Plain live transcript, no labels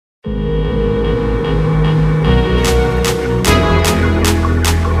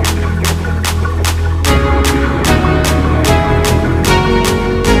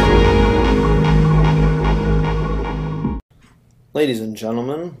Ladies and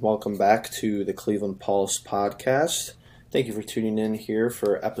gentlemen, welcome back to the Cleveland Pulse podcast. Thank you for tuning in here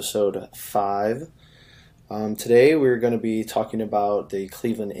for episode 5. Today we're going to be talking about the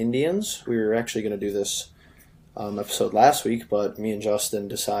Cleveland Indians. We were actually going to do this episode last week, but me and Justin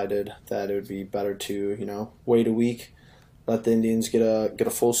decided that it would be better to, wait a week, let the Indians get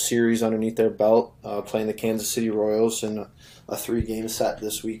a full series underneath their belt, playing the Kansas City Royals in a 3-game set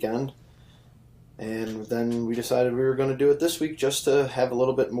this weekend. And then we decided we were going to do it this week just to have a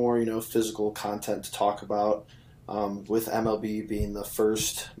little bit more, physical content to talk about. With MLB being the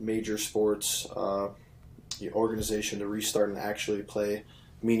first major sports organization to restart and actually play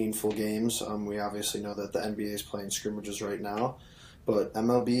meaningful games. We obviously know that the NBA is playing scrimmages right now, but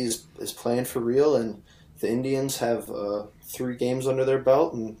MLB is playing for real, and the Indians have 3 games under their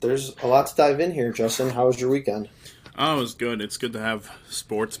belt, and there's a lot to dive in here. Justin, how was your weekend? Oh, it was good. It's good to have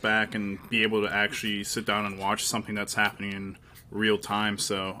sports back and be able to actually sit down and watch something that's happening in real time.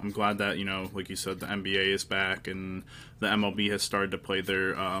 So I'm glad that, like you said, the NBA is back and the MLB has started to play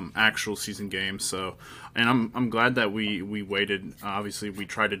their actual season games. So, and I'm glad that we waited. Obviously, we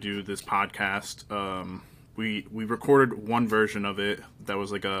tried to do this podcast. We recorded one version of it that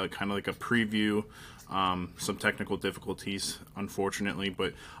was like a kind of like a preview. Some technical difficulties, unfortunately,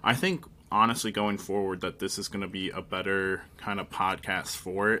 but I think honestly going forward that this is going to be a better kind of podcast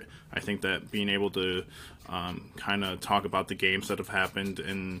for it. I think that being able to kind of talk about the games that have happened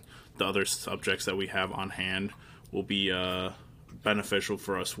and the other subjects that we have on hand will be beneficial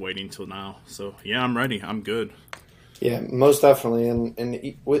for us waiting till now. So yeah, I'm ready. I'm good. Yeah, most definitely.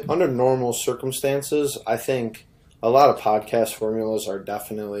 And under normal circumstances, I think a lot of podcast formulas are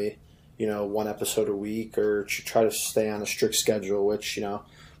definitely, one episode a week, or try to stay on a strict schedule, which,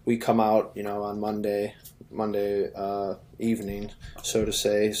 we come out, on Monday evening, so to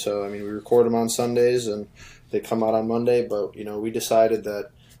say. So, we record them on Sundays and they come out on Monday. But, we decided that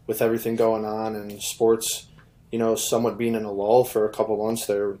with everything going on and sports, somewhat being in a lull for a couple months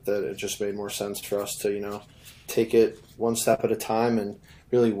there, that it just made more sense for us to, take it one step at a time and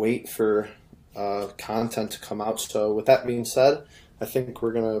really wait for content to come out. So with that being said, I think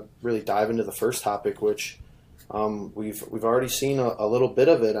we're going to really dive into the first topic, which we've already seen a little bit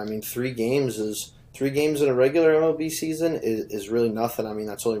of it. 3 games in a regular MLB season is really nothing.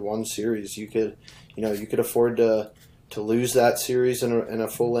 That's only one series. You could afford to lose that series in a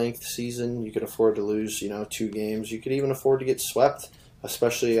full length season. You could afford to lose 2 games. You could even afford to get swept,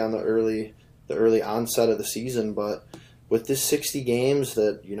 especially on the early onset of the season. But with this 60 games,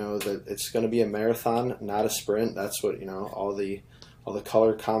 that it's going to be a marathon, not a sprint. That's what all the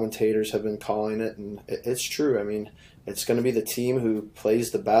color commentators have been calling it, and it's true. It's going to be the team who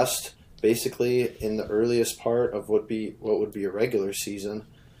plays the best, basically in the earliest part of what would be a regular season.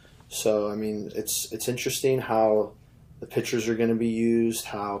 So, it's interesting how the pitchers are going to be used,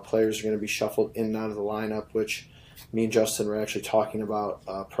 how players are going to be shuffled in and out of the lineup, which me and Justin were actually talking about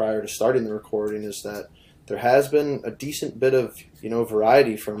prior to starting the recording, is that there has been a decent bit of,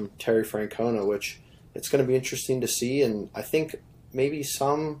 variety from Terry Francona, which it's going to be interesting to see. And I think maybe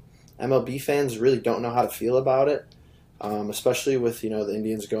some MLB fans really don't know how to feel about it, especially with, the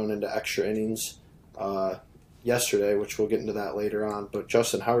Indians going into extra innings yesterday, which we'll get into that later on. But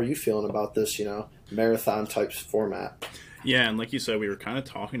Justin, how are you feeling about this, marathon type format? Yeah, and like you said, we were kind of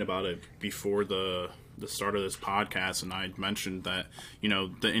talking about it before the start of this podcast, and I mentioned that,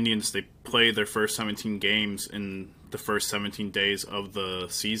 the Indians, they play their first 17 games in the first 17 days of the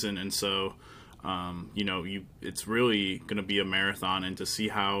season, and so it's really going to be a marathon, and to see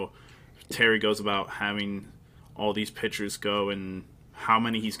how Terry goes about having all these pitchers go and how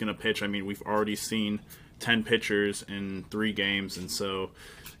many he's going to pitch. We've already seen 10 pitchers in 3 games, and so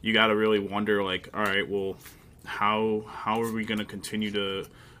you got to really wonder, all right, well, how are we going to continue to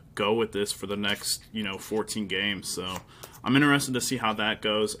go with this for the next 14 games? So I'm interested to see how that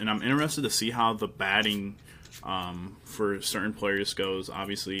goes, and I'm interested to see how the batting for certain players goes.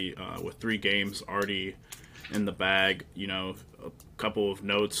 Obviously, with 3 games already in the bag, a couple of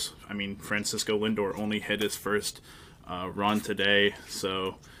notes. Francisco Lindor only hit his first run today,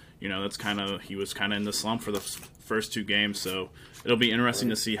 so that's he was kind of in the slump for the first 2 games. So it'll be interesting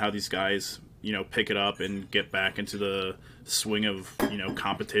to see how these guys pick it up and get back into the swing of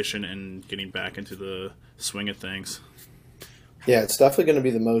competition and getting back into the swing of things. Yeah, it's definitely going to be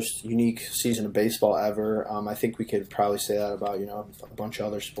the most unique season of baseball ever. I think we could probably say that about, a bunch of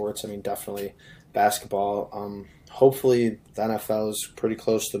other sports. Definitely basketball. Hopefully the NFL is pretty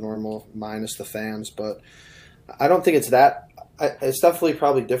close to normal, minus the fans. But I don't think it's that. It's definitely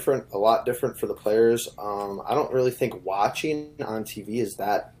probably different, a lot different for the players. I don't really think watching on TV is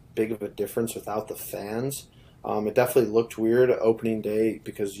that big of a difference without the fans. It definitely looked weird opening day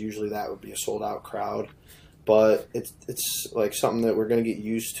because usually that would be a sold out crowd, but it's like something that we're going to get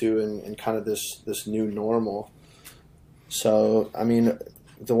used to in kind of this new normal. So I mean,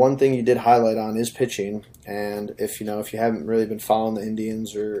 the one thing you did highlight on is pitching, and if you haven't really been following the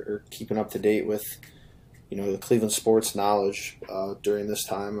Indians or keeping up to date with the Cleveland sports knowledge during this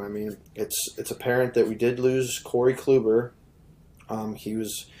time, I mean, it's apparent that we did lose Corey Kluber. He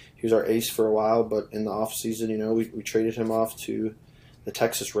was our ace for a while, but in the offseason, we traded him off to the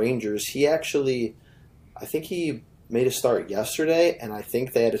Texas Rangers. I think he made a start yesterday, and I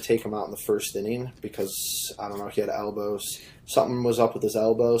think they had to take him out in the first inning because, I don't know, he had elbows. Something was up with his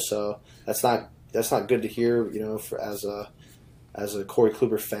elbow, so that's not good to hear, as a Corey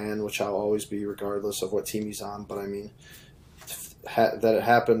Kluber fan, which I'll always be regardless of what team he's on. But I mean, that it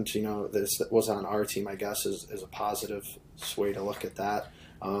happened, that it wasn't on our team, I guess, is a positive way to look at that.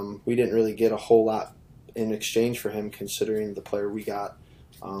 We didn't really get a whole lot in exchange for him, considering the player we got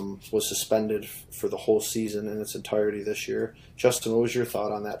was suspended for the whole season in its entirety this year. Justin, what was your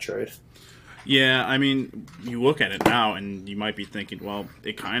thought on that trade? Yeah, I mean, you look at it now and you might be thinking, well,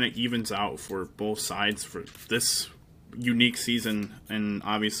 it kind of evens out for both sides for this unique season. And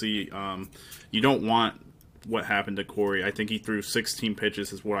obviously, you don't want what happened to Corey. I think he threw 16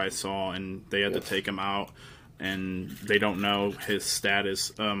 pitches is what I saw, and they had to take him out, and they don't know his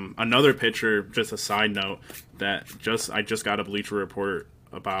status. Another pitcher, just a side note, that I just got a Bleacher Report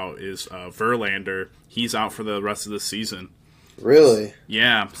about is Verlander. He's out for the rest of the season. Really?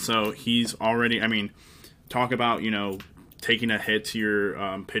 Yeah, so he's already, I mean, talk about, taking a hit to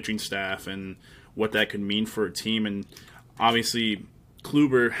your pitching staff and what that could mean for a team. And obviously,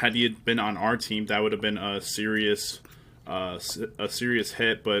 Kluber, had he been on our team, that would have been a serious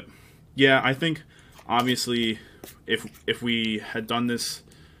hit. But yeah, I think obviously if we had done this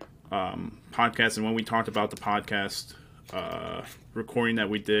podcast, and when we talked about the podcast recording that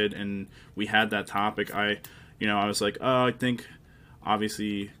we did, and we had that topic, I was like, I think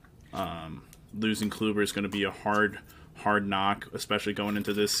obviously losing Kluber is going to be a hard knock, especially going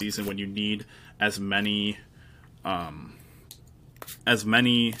into this season when you need as many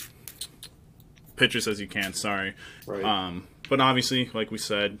pitches as you can. Sorry. Right. But obviously, like we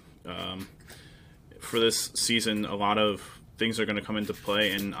said, for this season, a lot of things are going to come into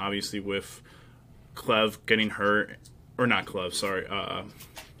play, and obviously with Clev getting hurt, or not Clev, sorry.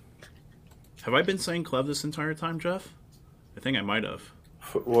 Have I been saying Clev this entire time, Jeff? I think I might have.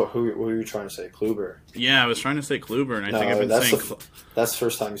 Who were you trying to say? Kluber? Yeah, I was trying to say Kluber, and I think I've been saying that's the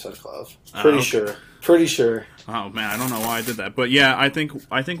first time you said Clev. Okay. Pretty sure. Oh man, I don't know why I did that, but yeah, I think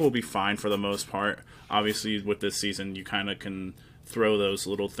we'll be fine for the most part. Obviously, with this season, you kind of can throw those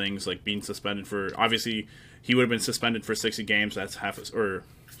little things like being suspended for. Obviously, he would have been suspended for 60 games. That's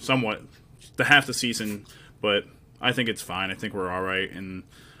somewhat half the season, but I think it's fine. I think we're all right, and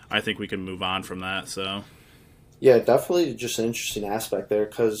I think we can move on from that. So. Yeah, definitely just an interesting aspect there,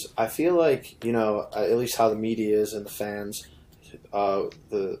 because I feel like, at least how the media is and the fans,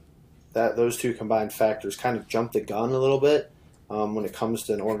 those two combined factors kind of jump the gun a little bit when it comes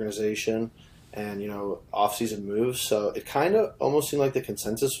to an organization and, off-season moves. So it kind of almost seemed like the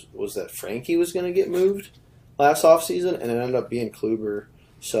consensus was that Frankie was going to get moved last off-season, and it ended up being Kluber.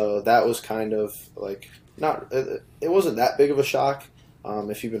 So that was kind of like it wasn't that big of a shock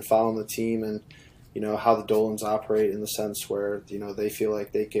if you've been following the team and how the Dolans operate, in the sense where they feel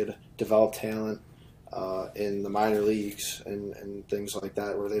like they could develop talent in the minor leagues and things like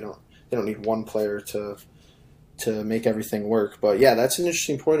that, where they don't need one player to make everything work. But yeah, that's an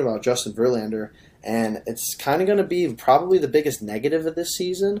interesting point about Justin Verlander, and it's kind of going to be probably the biggest negative of this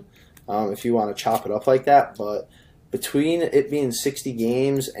season, if you want to chop it up like that. But between it being 60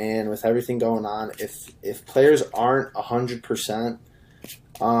 games and with everything going on, if players aren't 100%,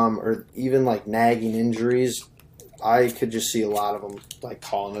 or even like nagging injuries, I could just see a lot of them like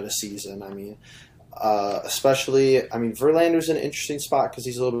calling it a season. I mean, Verlander's in an interesting spot because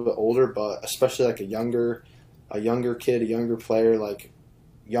he's a little bit older, but especially like a younger kid, a younger player, like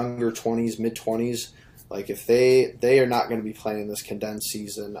younger 20s, mid 20s, like if they are not going to be playing this condensed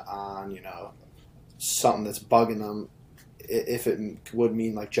season on something that's bugging them, if it would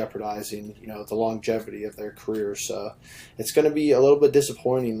mean like jeopardizing, the longevity of their career. So it's going to be a little bit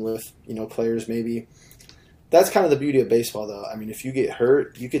disappointing with, players maybe. That's kind of the beauty of baseball, though. I mean, if you get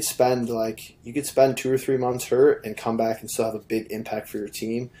hurt, you could spend 2 or 3 months hurt and come back and still have a big impact for your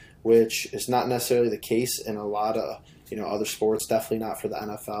team, which is not necessarily the case in a lot of, other sports, definitely not for the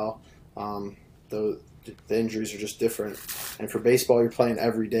NFL. The injuries are just different. And for baseball, you're playing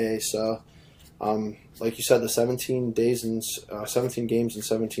every day, so like you said, the 17 games in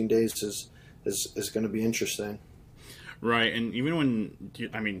 17 days is is going to be interesting. Right, and even when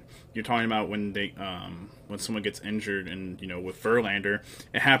you're talking about when someone gets injured, and with Verlander,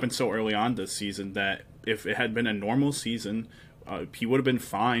 it happened so early on this season that if it had been a normal season, he would have been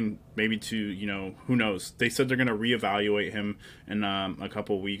fine. Maybe who knows? They said they're going to reevaluate him in a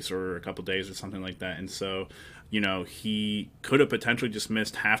couple weeks or a couple days or something like that, and so he could have potentially just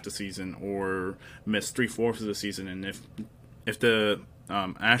missed half the season or missed 3/4 of the season, and if the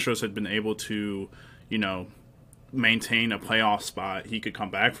Astros had been able to maintain a playoff spot, he could come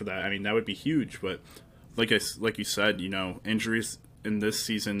back for that. I mean, that would be huge. But like you said, injuries in this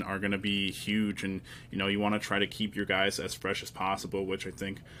season are going to be huge, and you want to try to keep your guys as fresh as possible, which I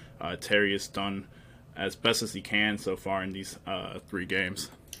think Terry has done as best as he can so far in these 3 games.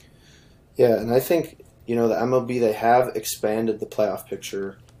 Yeah, and I think the MLB, they have expanded the playoff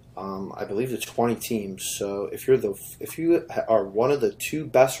picture. I believe to 20 teams. So if you are one of the 2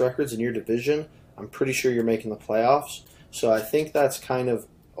 best records in your division, I'm pretty sure you're making the playoffs. So I think that's kind of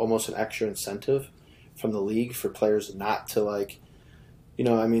almost an extra incentive from the league for players not to the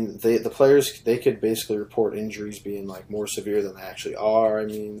players, they could basically report injuries being more severe than they actually are. I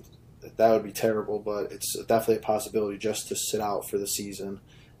mean, that would be terrible, but it's definitely a possibility just to sit out for the season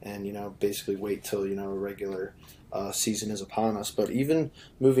and basically wait till a regular season is upon us. But even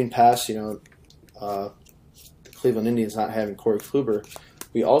moving past the Cleveland Indians not having Corey Kluber,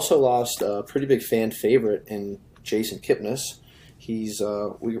 we also lost a pretty big fan favorite in Jason Kipnis.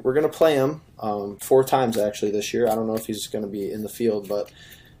 We're going to play him 4 times actually this year. I don't know if he's going to be in the field, but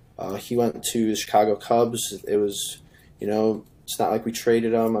he went to the Chicago Cubs. It was, it's not like we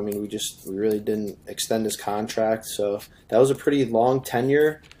traded him. I mean, we really didn't extend his contract. So that was a pretty long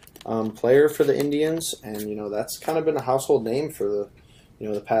tenure player for the Indians, and that's kind of been a household name for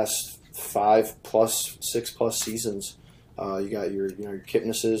the past 5+, 6+ seasons. You got your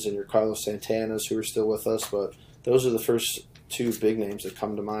Kipnises and your Carlos Santanas who are still with us, but those are the first 2 big names that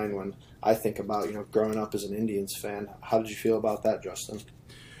come to mind when I think about growing up as an Indians fan. How did you feel about that, Justin?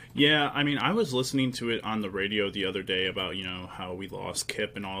 Yeah, I mean, I was listening to it on the radio the other day about how we lost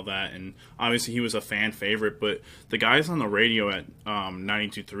Kip and all that, and obviously he was a fan favorite. But the guys on the radio at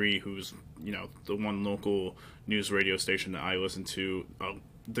 92.3, who's the one local news radio station that I listen to,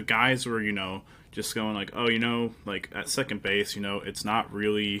 the guys were just going at second base, it's not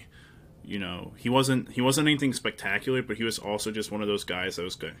really, he wasn't anything spectacular, but he was also just one of those guys that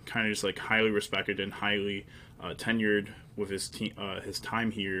was kind of just highly respected and highly tenured with his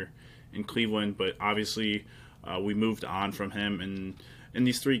time here in Cleveland. But obviously we moved on from him, and in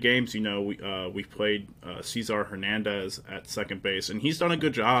these 3 games, we played Cesar Hernandez at second base, and he's done a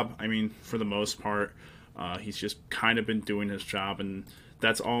good job. I mean, for the most part, he's just kind of been doing his job, and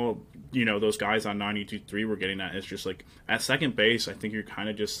that's all those guys on 92.3 were getting at. Is just at second base, I think you're kind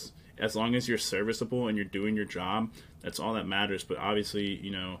of just, as long as you're serviceable and you're doing your job, that's all that matters. But obviously,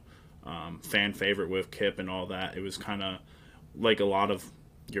 fan favorite with Kip and all that, it was kind of like a lot of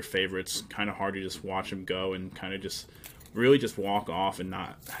your favorites, kind of hard to just watch him go and kind of just really just walk off and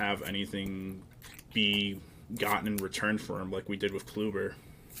not have anything be gotten in return for him like we did with Kluber.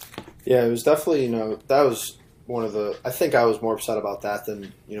 Yeah, it was definitely, that was one of the, I think I was more upset about that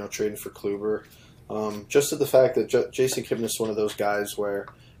than, trading for Kluber. Just to the fact that Jason Kipnis is one of those guys where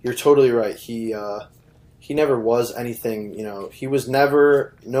you're totally right. He never was anything, he was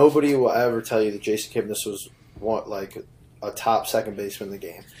never, nobody will ever tell you that Jason Kipnis was a top second baseman in the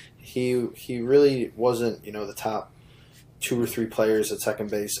game. He really wasn't, the top 2 or 3 players at second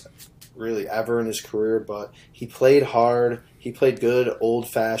base really ever in his career, but he played hard. He played good,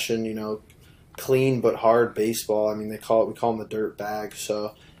 old-fashioned, clean but hard baseball. I mean, we call him the dirt bag.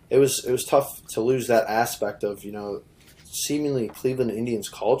 So it was tough to lose that aspect of, seemingly Cleveland Indians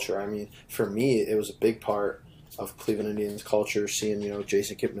culture. I mean, for me, it was a big part of Cleveland Indians culture seeing,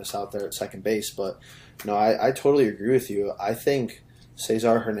 Jason Kipnis out there at second base. But, I totally agree with you. I think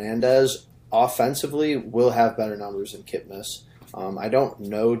Cesar Hernandez offensively will have better numbers than Kipnis. I don't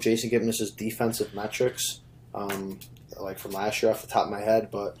know Jason Kipnis' defensive metrics, from last year off the top of my head,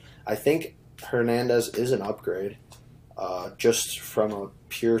 but I think Hernandez is an upgrade, just from a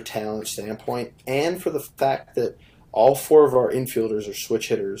pure talent standpoint, and for the fact that all 4 of our infielders are switch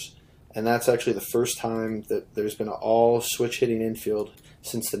hitters, and that's actually the first time that there's been an all switch hitting infield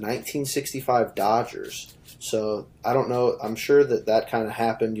since the 1965 Dodgers. So I don't know. I'm sure that kind of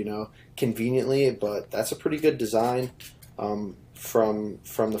happened, conveniently, but that's a pretty good design from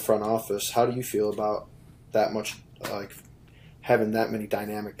the front office. How do you feel about that much, having that many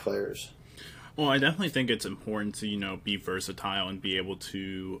dynamic players? Well, I definitely think it's important to be versatile and be able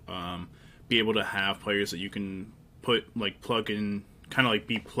to have players that you can plug in kind of like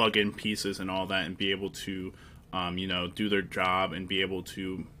be plug-in pieces and all that, and be able to, do their job and be able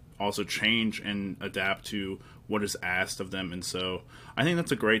to also change and adapt to what is asked of them. And so I think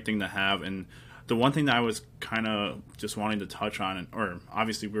that's a great thing to have. And the one thing that I was kind of just wanting to touch on, or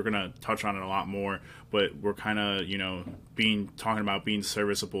obviously we're going to touch on it a lot more, but we're kind of, talking about being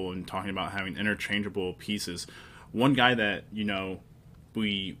serviceable and talking about having interchangeable pieces. One guy that,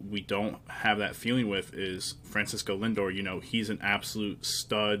 we don't have that feeling with is Francisco Lindor. He's an absolute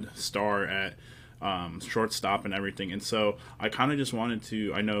stud star at shortstop and everything. And so I kind of just wanted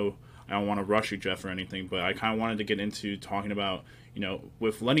to, I know I don't want to rush you, Jeff, or anything, but I kind of wanted to get into talking about,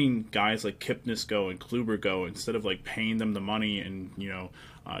 with letting guys like Kipnis go and Kluber go, instead of like paying them the money and,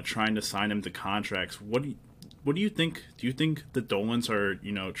 trying to sign them to contracts. What do you think? Do you think the Dolans are,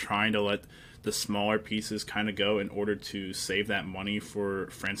 trying to let the smaller pieces kind of go in order to save that money for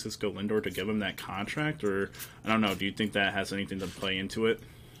Francisco Lindor to give him that contract? Or, I don't know, do you think that has anything to play into it?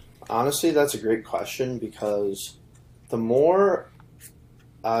 Honestly, that's a great question, because the more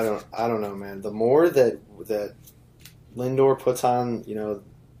I don't know, man. The more that Lindor puts on,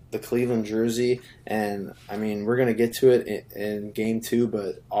 the Cleveland jersey, and I mean, we're gonna get to it in Game 2,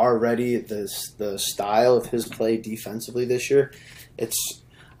 but already the style of his play defensively this year,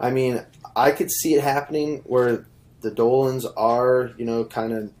 I could see it happening where the Dolans are,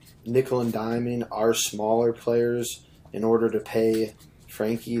 kind of nickel and diming our smaller players in order to pay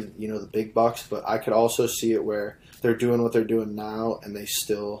Frankie, the big bucks. But I could also see it where they're doing what they're doing now and they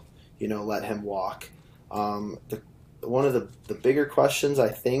still, let him walk. One of the bigger questions, I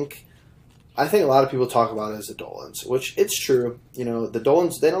think a lot of people talk about is the Dolans, which it's true. The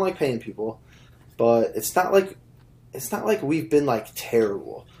Dolans, they don't like paying people, but it's not like we've been like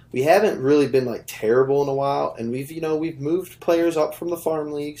terrible. We haven't really been like terrible in a while, and we've moved players up from the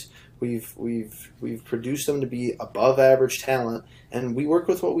farm leagues. We've produced them to be above average talent, and we work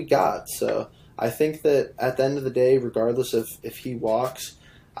with what we got. So I think that at the end of the day, regardless of if he walks,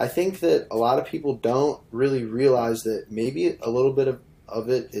 I think that a lot of people don't really realize that maybe a little bit of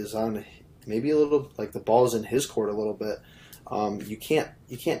it is on, maybe a little like the ball's in his court a little bit. You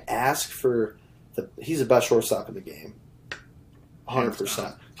can't ask for he's the best shortstop in the game,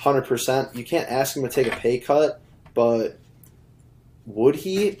 100%. You can't ask him to take a pay cut, but would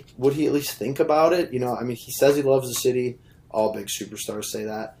he at least think about it? He says he loves the city. All big superstars say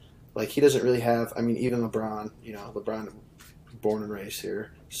that. Like, he doesn't really have, even LeBron, LeBron born and raised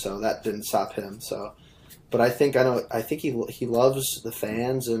here, so that didn't stop him. So, but I think he loves the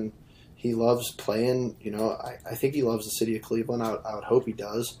fans, and he loves playing. I think he loves the city of Cleveland. I would hope he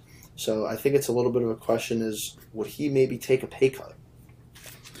does. So I think it's a little bit of a question: is would he maybe take a pay cut?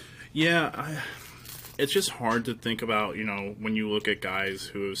 Yeah, it's just hard to think about. When you look at guys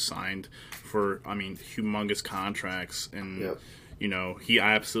who have signed for, humongous contracts, and Yep. He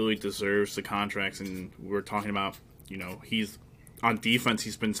absolutely deserves the contracts. And we're talking about, he's on defense.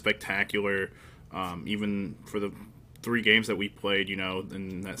 He's been spectacular. Even for the 3 games that we played,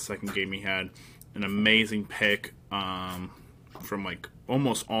 in that second game, he had an amazing pick from like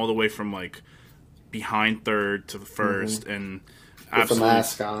almost all the way from like behind third to the first, and With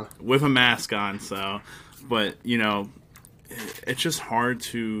a mask on. So, but it's just hard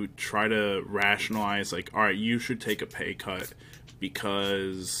to try to rationalize like, all right, you should take a pay cut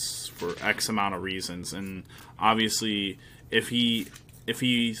because for X amount of reasons. And obviously, if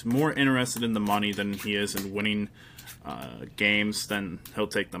he's more interested in the money than he is in winning games, then he'll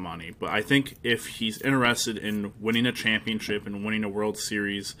take the money. But I think if he's interested in winning a championship and winning a World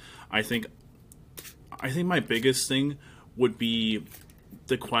Series, I think my biggest thing would be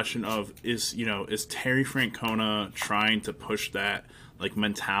the question of is Terry Francona trying to push that like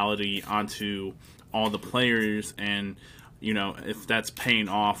mentality onto all the players, and if that's paying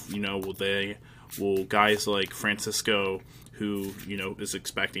off, will guys like Francisco, who is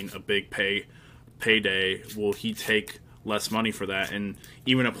expecting a big payday, will he take less money for that? And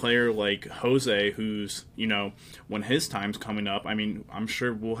even a player like Jose, who's when his time's coming up, I'm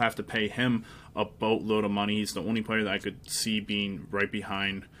sure we'll have to pay him a boatload of money. He's the only player that I could see being right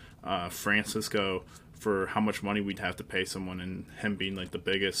behind Francisco for how much money we'd have to pay someone, and him being like the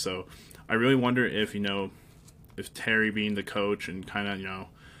biggest. So I really wonder if if Terry, being the coach and kind of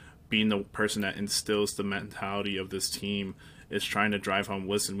being the person that instills the mentality of this team, is trying to drive home,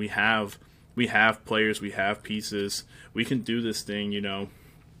 listen, we have players, we have pieces, we can do this thing,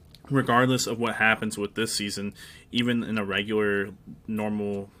 regardless of what happens with this season. Even in a regular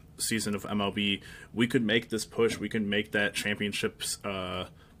normal season of MLB, we could make this push, we can make that championship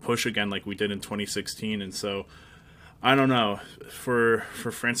push again like we did in 2016. And so I don't know. For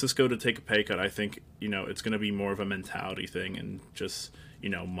Francisco to take a pay cut, I think it's going to be more of a mentality thing and just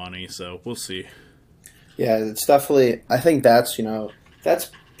money. So we'll see. Yeah, it's definitely. I think that's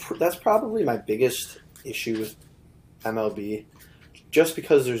probably my biggest issue with MLB, just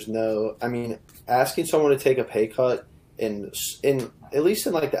because there's no. I mean, asking someone to take a pay cut in at least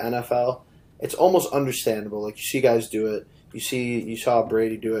in like the NFL, it's almost understandable. Like you see guys do it. You saw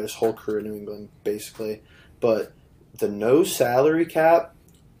Brady do it his whole career in New England, basically. But the no salary cap,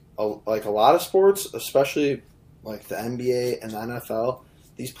 like a lot of sports, especially like the NBA and the NFL,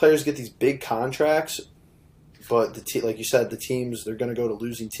 these players get these big contracts, but like you said, the teams, they're going to go to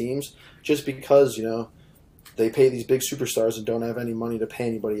losing teams just because they pay these big superstars and don't have any money to pay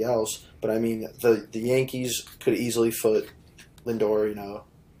anybody else. But I mean, the Yankees could easily foot Lindor,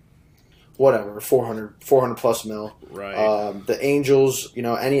 whatever, 400 plus mil. Right. The Angels,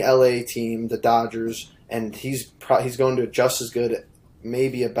 any LA team, the Dodgers, and he's going to just as good,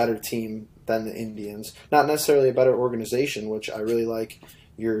 maybe a better team than the Indians. Not necessarily a better organization, which I really like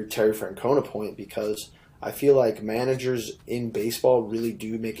your Terry Francona point, because I feel like managers in baseball really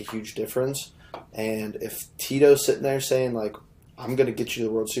do make a huge difference. And if Tito's sitting there saying like, "I'm going to get you to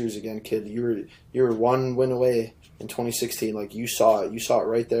the World Series again, kid. You were one win away in 2016. Like you saw it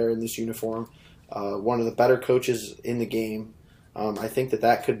right there in this uniform. One of the better coaches in the game. I think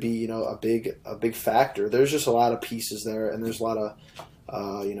that could be a big factor. There's just a lot of pieces there, and there's a lot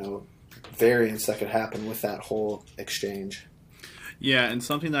of variance that could happen with that whole exchange. Yeah, and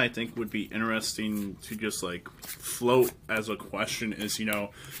something that I think would be interesting to just like float as a question is,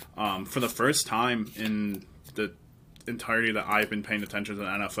 for the first time in the entirety that I've been paying attention to the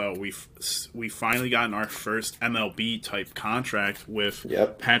NFL, we finally gotten our first MLB type contract with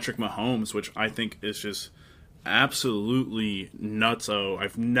Patrick Mahomes, which I think is just absolutely nutso.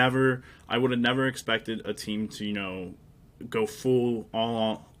 I would have never expected a team to go full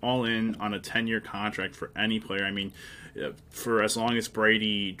all in on a 10-year contract for any player. I mean, for as long as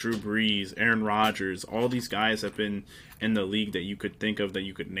Brady, Drew Brees, Aaron Rodgers, all these guys have been in the league that you could think of, that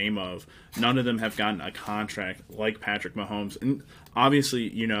you could name of, none of them have gotten a contract like Patrick Mahomes. And obviously,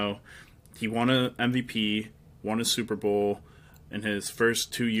 he won an MVP, won a Super Bowl in his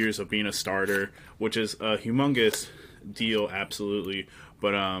first 2 years of being a starter, which is a humongous deal, absolutely.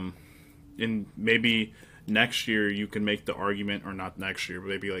 But in maybe next year you can make the argument, or not next year, but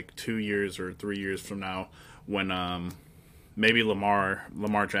maybe like 2 years or 3 years from now, when maybe Lamar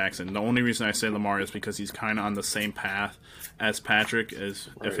Jackson. The only reason I say Lamar is because he's kind of on the same path as Patrick. As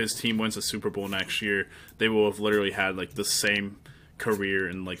If his team wins a Super Bowl next year, they will have literally had like the same career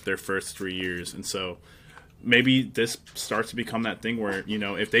in like their first 3 years. And so maybe this starts to become that thing where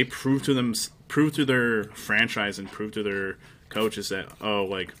if they prove to their franchise and prove to their coaches that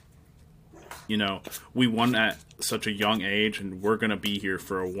we won at such a young age and we're going to be here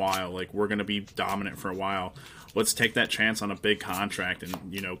for a while. Like, we're going to be dominant for a while. Let's take that chance on a big contract and,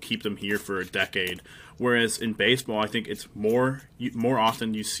 keep them here for a decade. Whereas in baseball, I think it's more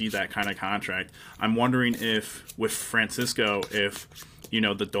often you see that kind of contract. I'm wondering if, with Francisco, if,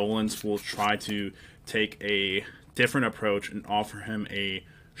 the Dolans will try to take a different approach and offer him a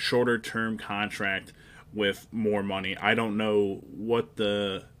shorter term contract with more money. I don't know what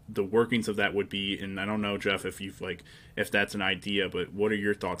the workings of that would be, and I don't know, Jeff, if that's an idea, but what are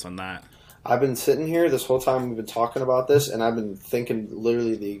your thoughts on that? I've been sitting here this whole time we've been talking about this, and I've been thinking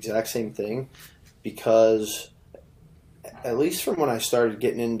literally the exact same thing, because at least from when I started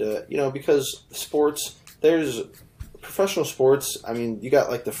getting into, because sports, there's professional sports, I mean, you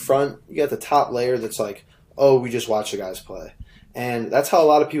got like you got the top layer that's like, oh, we just watch the guys play. And that's how a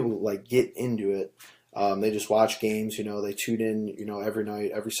lot of people like get into it. They just watch games, they tune in, every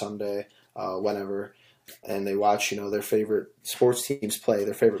night, every Sunday, whenever, and they watch, their favorite sports teams play,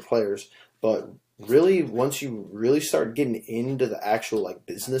 their favorite players. But really, once you really start getting into the actual like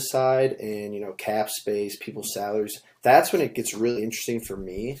business side and, cap space, people's salaries, that's when it gets really interesting for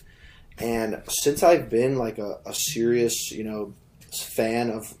me. And since I've been like a serious,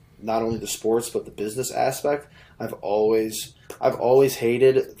 fan of not only the sports but the business aspect, I've always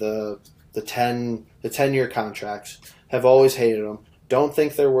hated the 10-year contracts. Have always hated them. Don't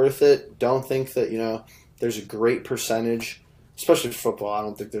think they're worth it. Don't think that there's a great percentage, especially for football. I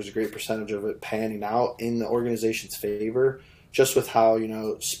don't think there's a great percentage of it panning out in the organization's favor, just with how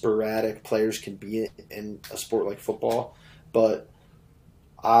sporadic players can be in a sport like football. But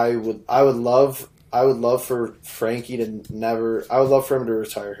I would love for Frankie to never. I would love for him to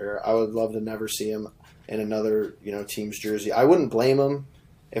retire here. I would love to never see him in another team's jersey. I wouldn't blame him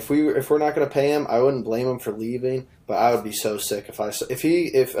if we're not going to pay him. I wouldn't blame him for leaving, but I would be so sick if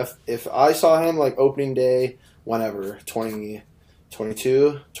I saw him like opening day whenever,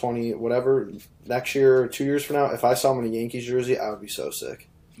 2022, 20, whatever, next year or 2 years from now, if I saw him in a Yankees jersey, I would be so sick.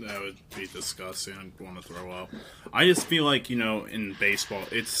 That would be disgusting. I'd want to throw up. I just feel like, in baseball,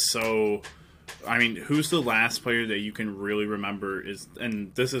 it's so... I mean, who's the last player that you can really remember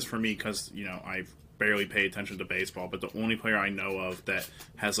and this is for me because, I barely pay attention to baseball, but the only player I know of that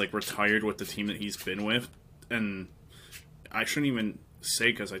has, retired with the team that he's been with, and I shouldn't even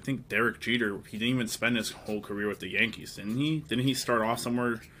say because I think Derek Jeter, he didn't even spend his whole career with the Yankees, didn't he? Didn't he start off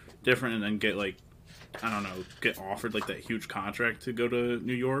somewhere different and then get, get offered, that huge contract to go to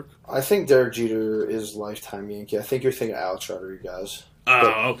New York? I think Derek Jeter is lifetime Yankee. I think you're thinking Alex Rodriguez.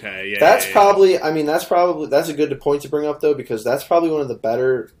 Oh, okay. Yeah. That's yeah. probably, that's a good point to bring up, though, because that's probably one of the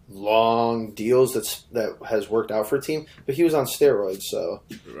better long deals that has worked out for a team. But he was on steroids, so.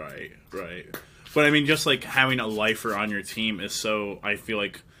 Right. But, just, having a lifer on your team is so, I feel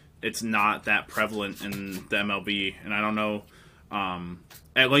like it's not that prevalent in the MLB. And I don't know,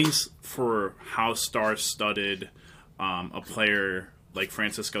 at least for how star-studded a player like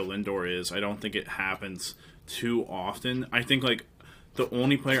Francisco Lindor is, I don't think it happens too often. I think, the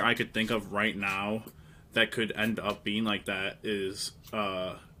only player I could think of right now that could end up being like that is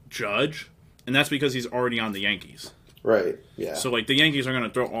Judge, and that's because he's already on the Yankees. Right, yeah. So, the Yankees are going to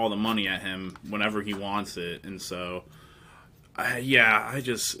throw all the money at him whenever he wants it, and so, I'd be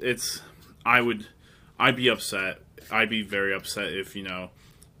upset. I'd be very upset if,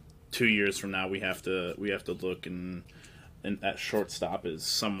 2 years from now we have to look and at shortstop is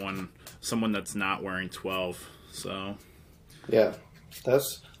someone that's not wearing 12, so. Yeah.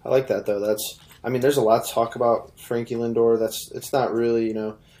 I like that though. There's a lot to talk about Frankie Lindor. It's not really,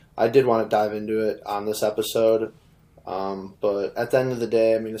 I did want to dive into it on this episode. But at the end of the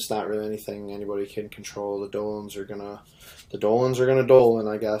day, it's not really anything anybody can control. The Dolans are gonna Dolan,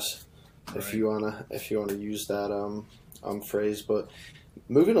 I guess. Right. If you wanna use that phrase. But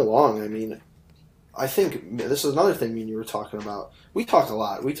moving along, I think this is another thing me and you were talking about. We talked a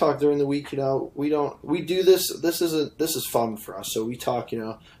lot. We talked during the week, we do this. This is fun for us. So we talk,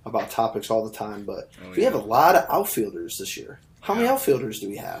 about topics all the time, but we have a lot of outfielders this year. How many outfielders do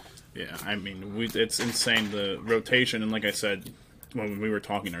we have? Yeah, it's insane, the rotation. And like I said, when we were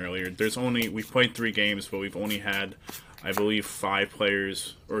talking earlier, we've played 3 games, but we've only had, I believe, 6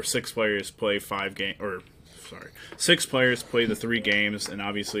 players play 5 games, 6 players play the 3 games. And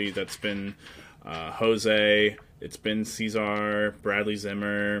obviously that's been, Jose, it's been Cesar, Bradley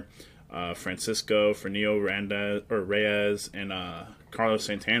Zimmer, Francisco, Fernando Reyes, and Carlos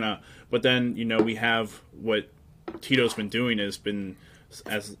Santana. But then, we have what Tito's been doing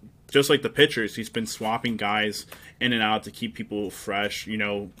just like the pitchers, he's been swapping guys in and out to keep people fresh.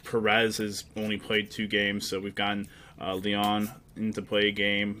 Perez has only played 2 games, so we've gotten Leon in to play a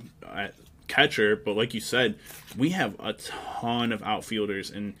game at catcher. But like you said, we have a ton of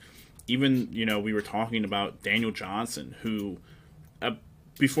outfielders, and even, we were talking about Daniel Johnson, who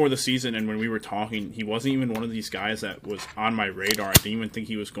before the season and when we were talking, he wasn't even one of these guys that was on my radar. I didn't even think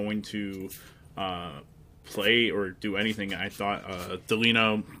he was going to play or do anything. I thought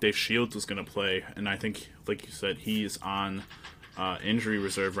Delino Dave Shields was going to play, and I think, like you said, he's on injury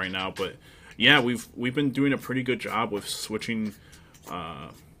reserve right now. But yeah, we've been doing a pretty good job with switching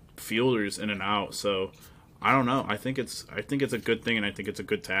fielders in and out. So I don't know. I think it's a good thing, and I think it's a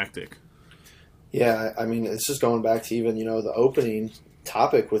good tactic. Yeah, it's just going back to even the opening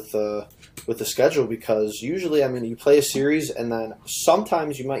topic with the schedule, because usually you play a series and then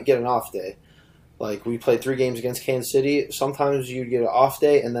sometimes you might get an off day. Like we played 3 games against Kansas City. Sometimes you'd get an off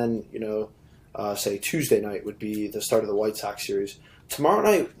day, and then say Tuesday night would be the start of the White Sox series. Tomorrow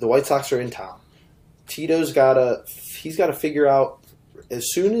night the White Sox are in town. Tito's got to figure out,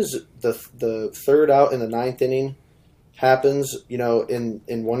 as soon as the 3rd out in the 9th inning happens, in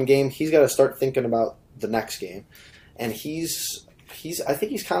one game, he's got to start thinking about the next game. And I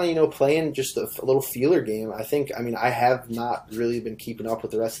think he's kind of, playing just a little feeler game. I have not really been keeping up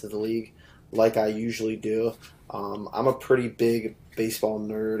with the rest of the league like I usually do. I'm a pretty big baseball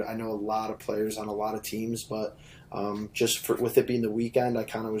nerd. I know a lot of players on a lot of teams, but with it being the weekend, I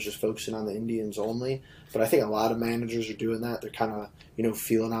kind of was just focusing on the Indians only. But I think a lot of managers are doing that. They're kind of,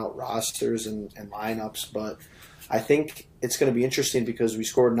 feeling out rosters and lineups. But I think it's going to be interesting because we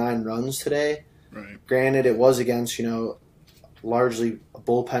scored 9 runs today. Right. Granted, it was against, largely a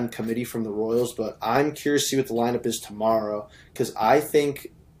bullpen committee from the Royals. But I'm curious to see what the lineup is tomorrow, because I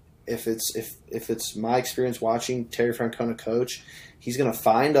think if it's my experience watching Terry Francona coach, he's going to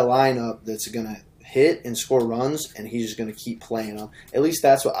find a lineup that's going to hit and score runs, and he's just going to keep playing them. At least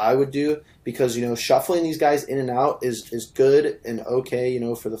that's what I would do, because shuffling these guys in and out is good and okay,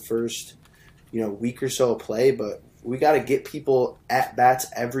 for the first week or so of play, but we got to get people at bats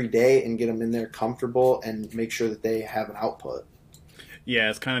every day and get them in there comfortable and make sure that they have an output. Yeah,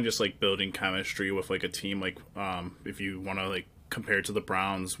 it's kind of just like building chemistry with like a team. Like if you want to like compare it to the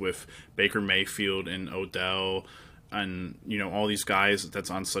Browns with Baker Mayfield and Odell and all these guys that's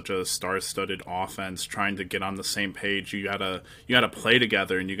on such a star-studded offense, trying to get on the same page. You gotta play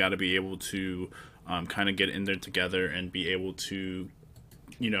together, and you gotta be able to kind of get in there together and be able to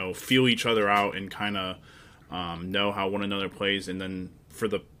feel each other out and kind of know how one another plays. And then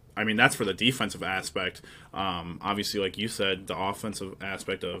that's for the defensive aspect. Obviously, like you said, the offensive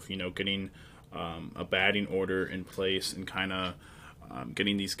aspect of getting a batting order in place and kind of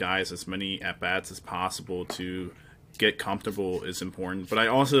getting these guys as many at bats as possible to get comfortable is important. But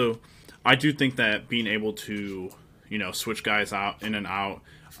I do think that being able to switch guys out in and out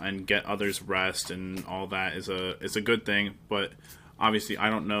and get others rest and all that is a good thing. But obviously, I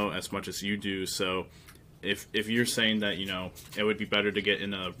don't know as much as you do, so. If you're saying that it would be better to get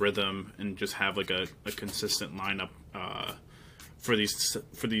in a rhythm and just have like a consistent lineup for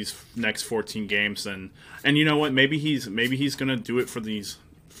these next 14 games, and you know what, maybe he's gonna do it for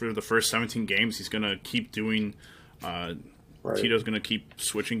the first 17 games. He's gonna keep doing. Right. Tito's gonna keep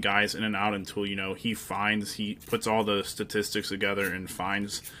switching guys in and out until he puts all the statistics together and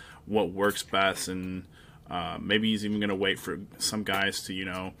finds what works best, and maybe he's even gonna wait for some guys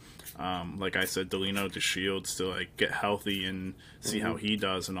to like I said, Delino DeShields to like get healthy and see how he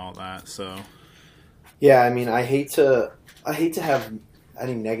does and all that. So, yeah, I mean, I hate to have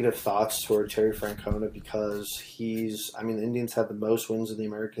any negative thoughts toward Terry Francona because the Indians had the most wins in the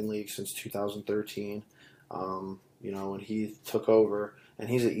American League since 2013. When he took over, and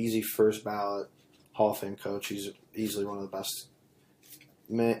he's an easy first ballot Hall of Fame coach. He's easily one of the best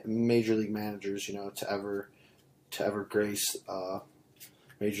major league managers, to ever grace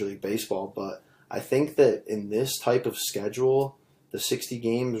Major League Baseball. But I think that in this type of schedule, the 60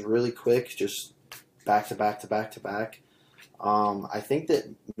 games really quick, just back to back to back to back. I think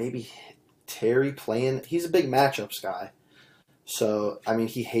that maybe Terry he's a big matchups guy. So,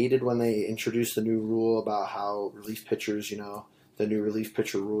 he hated when they introduced the new rule about how relief pitchers, the new relief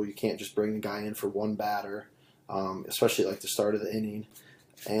pitcher rule, you can't just bring a guy in for one batter, especially like the start of the inning.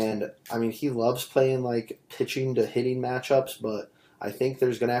 And, he loves playing like pitching to hitting matchups, but I think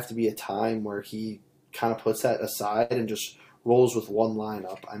there's going to have to be a time where he kind of puts that aside and just rolls with one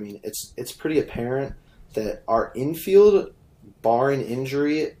lineup. It's pretty apparent that our infield, barring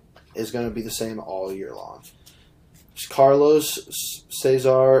injury, is going to be the same all year long. Carlos,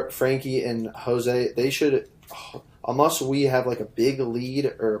 Cesar, Frankie, and Jose, they should, unless we have like a big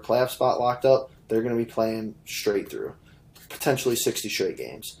lead or a playoff spot locked up, they're going to be playing straight through, potentially 60 straight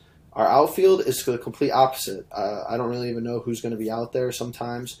games. Our outfield is the complete opposite. I don't really even know who's going to be out there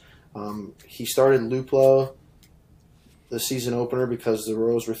sometimes. He started Luplo the season opener because the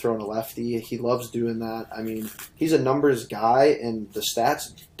Royals were throwing a lefty. He loves doing that. He's a numbers guy, and the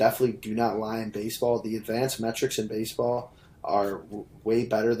stats definitely do not lie in baseball. The advanced metrics in baseball are way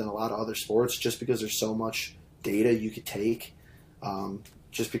better than a lot of other sports just because there's so much data you could take,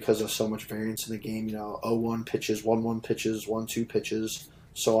 just because of so much variance in the game. 0-1 pitches, 1-1 pitches, 1-2 pitches,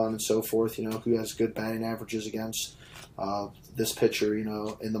 so on and so forth. Who has good batting averages against this pitcher,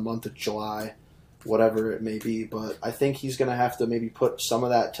 in the month of July, whatever it may be. But I think he's going to have to maybe put some of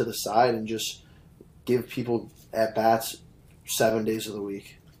that to the side and just give people at-bats 7 days of the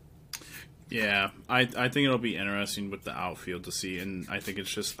week. Yeah, I think it'll be interesting with the outfield to see, and I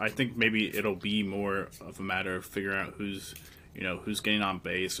think maybe it'll be more of a matter of figuring out who's getting on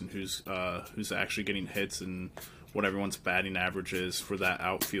base and who's actually getting hits and what everyone's batting average is for that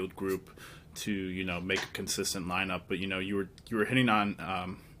outfield group to make a consistent lineup. But you were hitting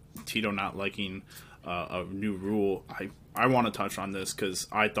on Tito not liking a new rule. I want to touch on this because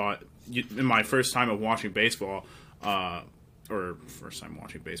I thought in my first time of watching baseball, the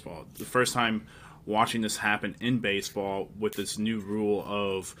first time watching this happen in baseball with this new rule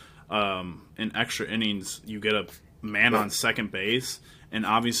of in extra innings you get a man on second base, and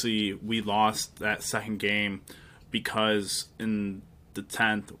obviously we lost that second game because in the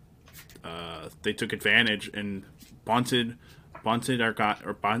 10th they took advantage and bunted their guy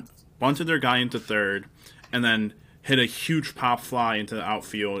into third, and then hit a huge pop fly into the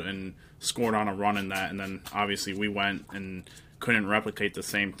outfield and scored on a run in that. And then obviously we went and couldn't replicate the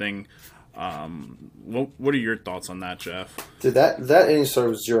same thing. What are your thoughts on that, Jeff? Did that inning start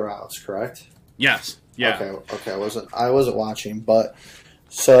with 0 outs, correct? Yes. Yeah. Okay. I wasn't watching, but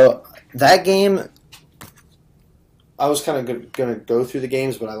so that game, I was kind of going to go through the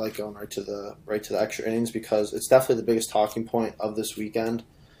games, but I like going right to the extra innings because it's definitely the biggest talking point of this weekend.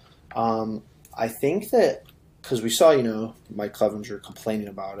 I think that because we saw, Mike Clevenger complaining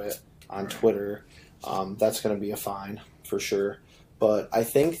about it on Twitter, that's going to be a fine for sure. But I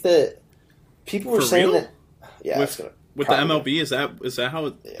think that people were For saying real? that, yeah, With it's going to. with the MLB, is that how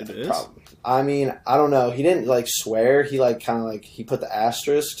it is? Probably. I mean, I don't know. He didn't swear. He he put the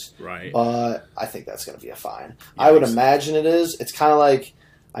asterisks, Right. but I think that's going to be a fine. Yeah, I would imagine it is. It's kind of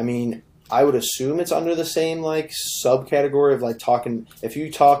I mean, I would assume it's under the same subcategory of talking. If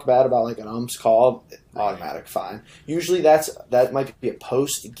you talk bad about an ump's call, automatic fine. Usually that might be a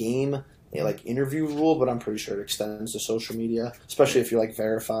post game interview rule, but I'm pretty sure it extends to social media, especially if you're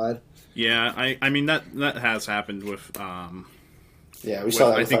verified. Yeah, I mean that has happened with Yeah, we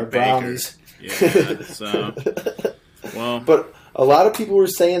saw that with our Brownies. Yeah, so well, but a lot of people were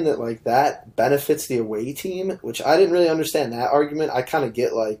saying that that benefits the away team, which I didn't really understand that argument. I kind of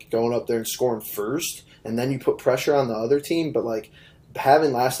get going up there and scoring first, and then you put pressure on the other team. But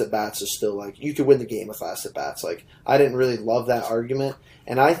having last at bats is still you could win the game with last at bats. I didn't really love that argument,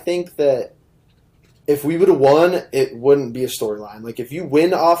 and I think that if we would have won, it wouldn't be a storyline. If you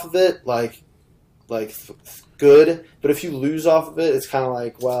win off of it, good, but if you lose off of it, it's kind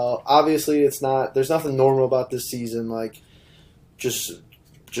of well, obviously it's not. There's nothing normal about this season. Just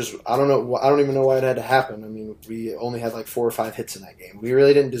I don't know. I don't even know why it had to happen. I mean, we only had 4 or 5 hits in that game. We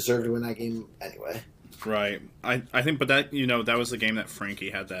really didn't deserve to win that game anyway. right. I think, but that that was the game that Frankie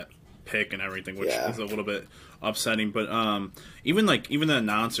had that pick and everything, which is a little bit upsetting. But even the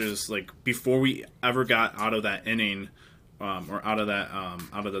announcers before we ever got out of that inning, or out of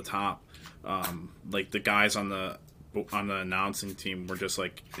the top, the guys on the announcing team were just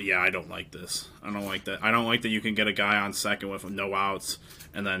yeah, I don't like this. I don't like that. I don't like that you can get a guy on second with no outs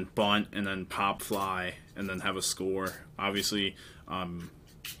and then bunt and then pop fly and then have a score. Obviously,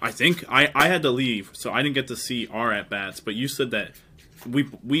 I think I had to leave, so I didn't get to see our at bats. But you said that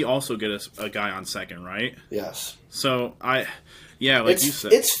we also get a guy on second, right? Yes. So you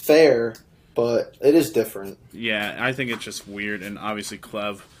said, it's fair, but it is different. Yeah, I think it's just weird, and obviously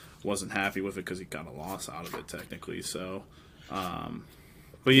Clev wasn't happy with it because he got a loss out of it technically. So,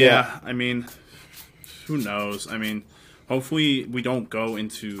 but yeah, I mean, who knows? I mean, hopefully we don't go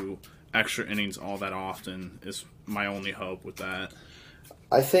into extra innings all that often. Is my only hope with that.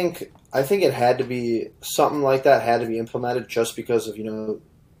 I think it had to be something like that had to be implemented just because of the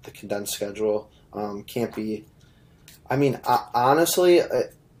condensed schedule. Can't be. I mean, honestly,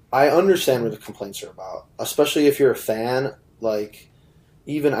 I understand where the complaints are about, especially if you're a fan.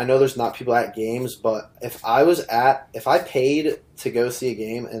 Even I know there's not people at games, but if I paid to go see a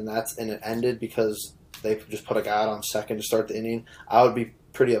game and it ended because they just put a guy out on second to start the inning, I would be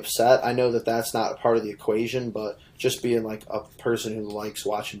pretty upset. I know that that's not a part of the equation, but just being a person who likes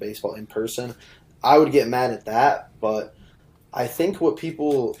watching baseball in person, I would get mad at that. But I think I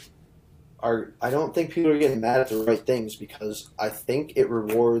don't think people are getting mad at the right things because I think it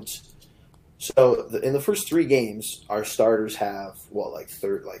rewards. So in the first 3 games, our starters have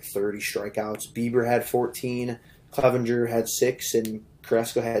 30 strikeouts. Bieber had 14, Clevenger had 6, and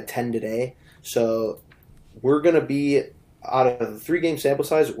Carrasco had 10 today. So we're going to be out of the 3-game sample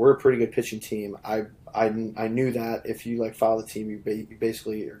size. We're a pretty good pitching team. I knew that. If you follow the team, you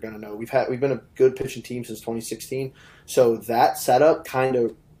basically are going to know we've been a good pitching team since 2016. So that setup kind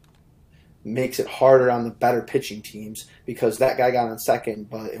of makes it harder on the better pitching teams because that guy got on second,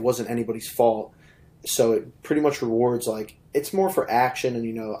 but it wasn't anybody's fault. So it pretty much rewards it's more for action,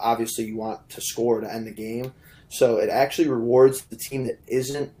 and obviously you want to score to end the game. So it actually rewards the team that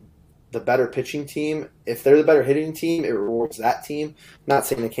isn't the better pitching team. If they're the better hitting team, it rewards that team. I'm not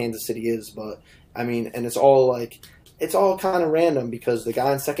saying that Kansas City is, but I mean, and it's all kind of random because the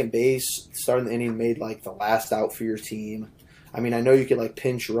guy on second base starting the inning made the last out for your team. I mean, I know you could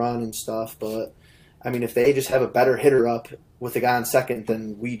pinch run and stuff, but I mean, if they just have a better hitter up with a guy on second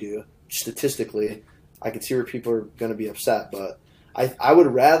than we do, statistically, I could see where people are going to be upset. But I would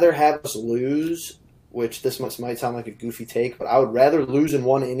rather have us lose, which this might sound like a goofy take, but I would rather lose in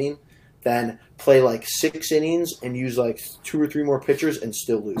 1 inning than play 6 innings and use 2 or 3 more pitchers and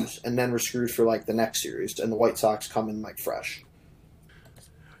still lose, and then we're screwed for the next series, and the White Sox come in fresh.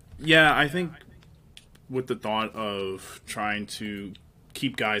 Yeah, I think with the thought of trying to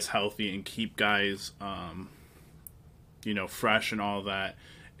keep guys healthy and keep guys, fresh and all that,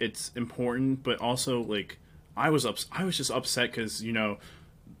 it's important. But also, I was just upset because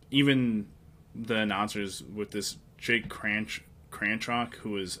even the announcers with this Jake Cranchok,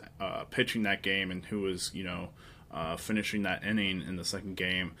 who was pitching that game and who was finishing that inning in the second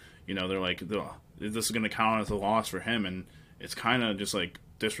game, they're this is going to count as a loss for him, and it's kind of just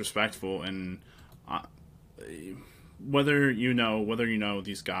disrespectful. And whether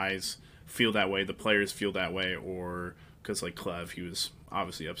these guys feel that way, the players feel that way, or because like Clev, he was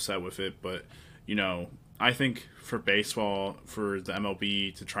obviously upset with it, but I think for baseball, for the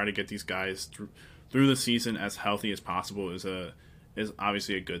MLB to try to get these guys through the season as healthy as possible is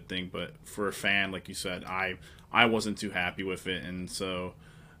obviously a good thing. But for a fan, like you said, I wasn't too happy with it, and so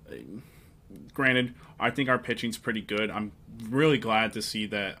granted, I think our pitching's pretty good. I'm really glad to see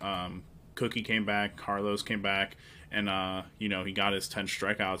that Cookie came back, Carlos came back, and he got his 10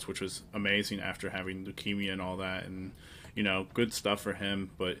 strikeouts, which was amazing after having leukemia and all that, and good stuff for him.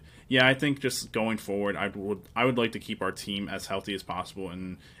 But yeah, I think just going forward, I would like to keep our team as healthy as possible,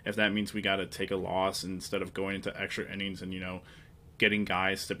 and if that means we got to take a loss instead of going into extra innings and getting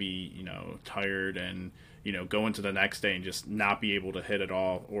guys to be tired and go into the next day and just not be able to hit at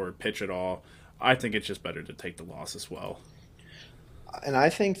all or pitch at all, I think it's just better to take the loss as well. And I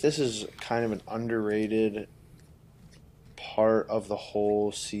think this is kind of an underrated part of the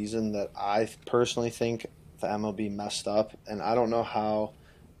whole season that I personally think the MLB messed up, and I don't know how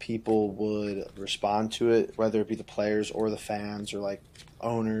people would respond to it, whether it be the players or the fans or like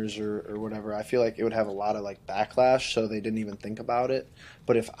owners or whatever. I feel like it would have a lot of like backlash, so they didn't even think about it.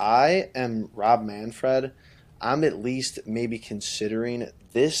 But if I am Rob Manfred, I'm at least maybe considering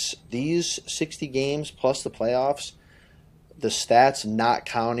these 60 games plus the playoffs, the stats not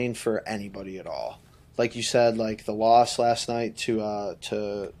counting for anybody at all. Like you said, like the loss last night to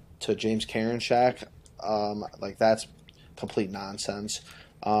James Karinchak, like that's complete nonsense.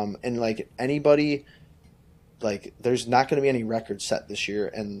 And like anybody, like there's not going to be any record set this year,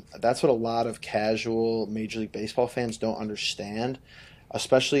 and that's what a lot of casual Major League Baseball fans don't understand.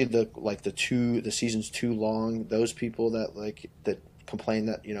 Especially the season's too long. Those people that complain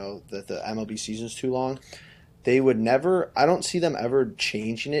that that the MLB season's too long, they would never. I don't see them ever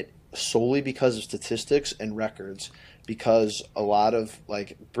changing it solely because of statistics and records. Because a lot of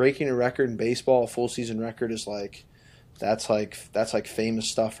like breaking a record in baseball, a full season record is like that's like famous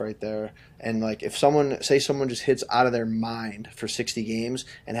stuff right there. And like if someone just hits out of their mind for 60 games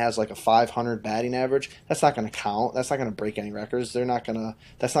and has like a 500 batting average, that's not going to count. That's not going to break any records. That's not going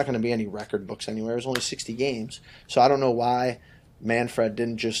to be any record books anywhere. It's only 60 games. So I don't know why Manfred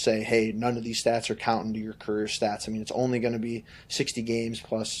didn't just say, hey, none of these stats are counting to your career stats. I mean, it's only going to be 60 games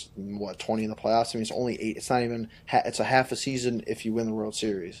plus 20 in the playoffs. I mean, it's only 8. It's not even it's a half a season if you win the World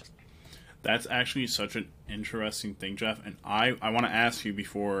Series. That's actually such an interesting thing, Jeff. And I want to ask you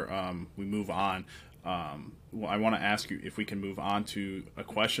before we move on. I want to ask you if we can move on to a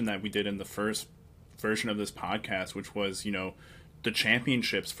question that we did in the first version of this podcast, which was, the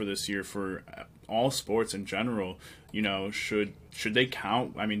championships for this year for all sports in general. Should they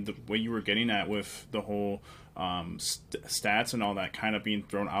count? I mean, the way you were getting at with the whole stats and all that kind of being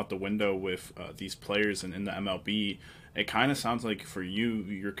thrown out the window with these players and in the MLB. It kind of sounds like for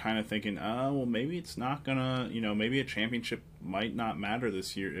you're kind of thinking, well, maybe it's not gonna, maybe a championship might not matter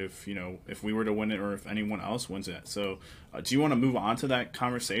this year if we were to win it or if anyone else wins it. So, do you want to move on to that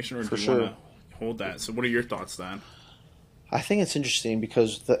conversation, or do you want to hold that? So, what are your thoughts then? I think it's interesting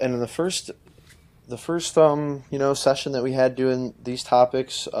because the first session that we had doing these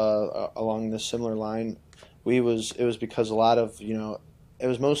topics along this similar line, it was because a lot of it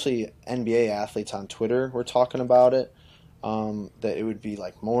was mostly NBA athletes on Twitter were talking about it. That it would be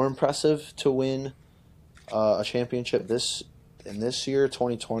like more impressive to win a championship this year,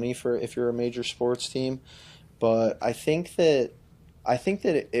 2020, for if you're a major sports team. But I think that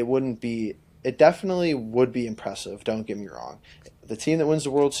it wouldn't be. It definitely would be impressive. Don't get me wrong. The team that wins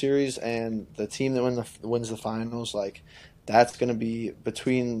the World Series and the team that wins the finals, like that's going to be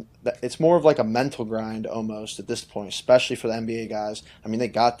it's more of like a mental grind almost at this point, especially for the NBA guys. I mean, they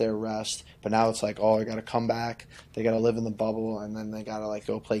got their rest, but now it's like, oh, they got to come back. They got to live in the bubble, and then they got to like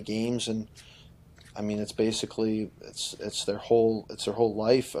go play games. And I mean, it's basically it's their whole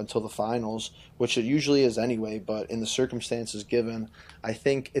life until the finals, which it usually is anyway. But in the circumstances given, I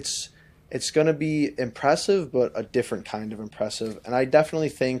think it's going to be impressive, but a different kind of impressive. And I definitely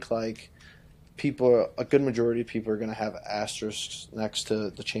think like a good majority of people are going to have asterisks next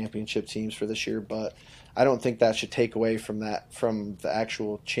to the championship teams for this year, but I don't think that should take away from the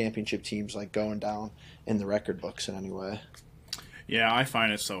actual championship teams like going down in the record books in any way. Yeah, I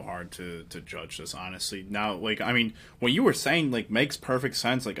find it so hard to judge this, honestly. Now, like, I mean, what you were saying, like, makes perfect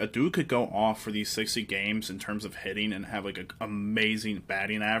sense. Like, a dude could go off for these 60 games in terms of hitting and have, like, an amazing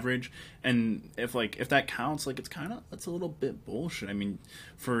batting average. And if that counts, like, it's a little bit bullshit. I mean,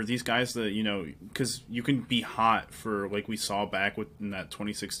 for these guys that, because you can be hot for, like, we saw back in that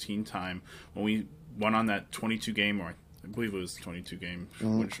 2016 time when we went on that 22 game, or I believe it was 22 game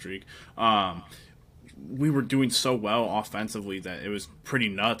win streak, we were doing so well offensively that it was pretty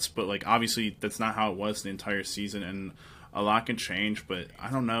nuts. But like obviously that's not how it was the entire season, and a lot can change. But I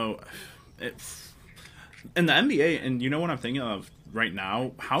don't know. It, in the NBA, and you know what I'm thinking of right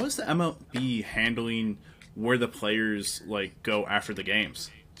now? How is the MLB handling where the players like go after the games?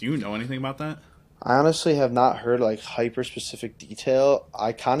 Do you know anything about that? I honestly have not heard like hyper specific detail.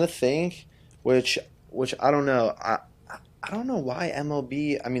 I kind of think, which which I don't know. I don't know why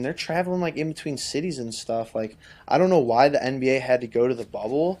MLB. I mean, they're traveling like in between cities and stuff. Like, I don't know why the NBA had to go to the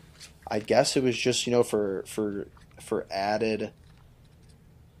bubble. I guess it was just for added.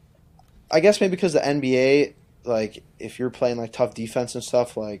 I guess maybe because the NBA, like, if you're playing like tough defense and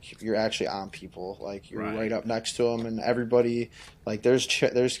stuff, like you're actually on people, like you're Right. right up next to them, and everybody, like,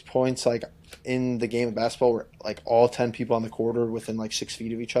 there's points like in the game of basketball where like all 10 people on the court are within like 6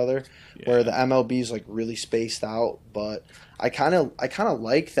 feet of each other, where Yeah. the MLB is like really spaced out. But I kind of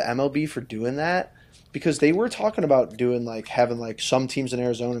like the MLB for doing that because they were talking about doing like having like some teams in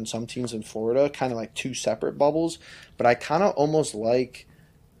Arizona and some teams in Florida, kind of like two separate bubbles. But I kind of almost like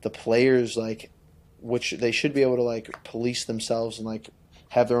the players like which they should be able to like police themselves and like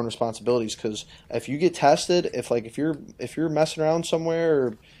have their own responsibilities because if you get tested if you're messing around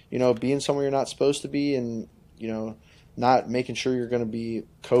somewhere or being somewhere you're not supposed to be and not making sure you're going to be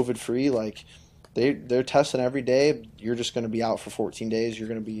covid free like they're testing every day you're just going to be out for 14 days you're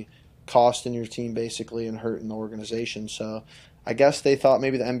going to be costing your team basically and hurting the organization so I guess they thought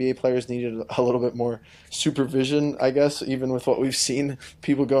maybe the NBA players needed a little bit more supervision. I guess even with what we've seen,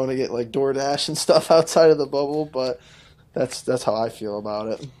 people going to get like DoorDash and stuff outside of the bubble. But that's how I feel about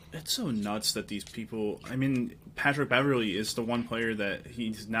it. It's so nuts that these people. I mean, Patrick Beverly is the one player that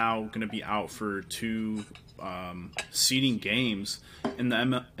he's now going to be out for two seeding games in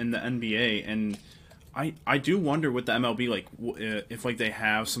in the NBA, and I do wonder with the MLB like if like they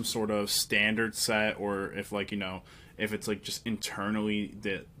have some sort of standard set or if like if it's like just internally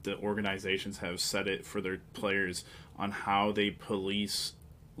that the organizations have set it for their players on how they police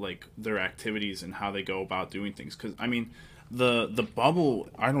like their activities and how they go about doing things because I mean the bubble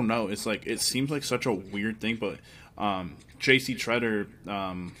I don't know it's like it seems like such a weird thing but JC Treader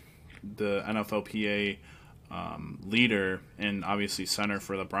the NFLPA leader and obviously center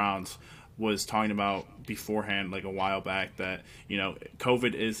for the Browns was talking about beforehand like a while back that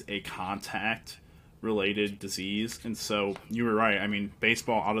COVID is a contact related disease and so you were right I mean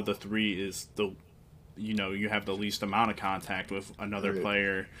baseball out of the three is the you have the least amount of contact with another Right.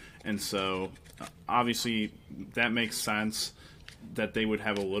 player and so obviously that makes sense that they would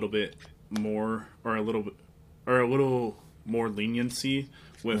have a little bit more or a little bit or a little more leniency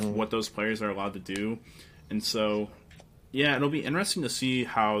with what those players are allowed to do and so yeah it'll be interesting to see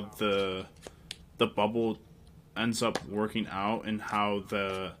how the bubble ends up working out and how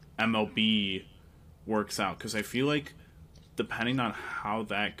the MLB works out because I feel like depending on how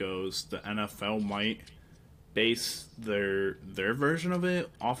that goes, the NFL might base their version of it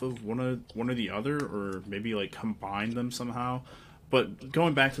off of one or the other, or maybe like combine them somehow. But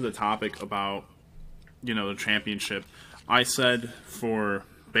going back to the topic about the championship, I said for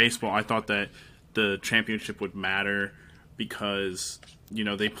baseball, I thought that the championship would matter because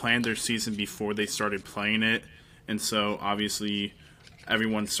they planned their season before they started playing it, and so obviously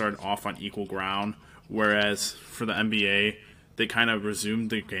everyone started off on equal ground. Whereas for the NBA, they kind of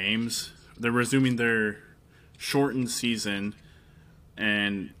resumed their games. They're resuming their shortened season,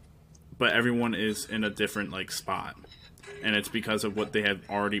 and but everyone is in a different like spot, and it's because of what they have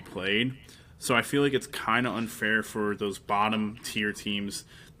already played. So I feel like it's kind of unfair for those bottom tier teams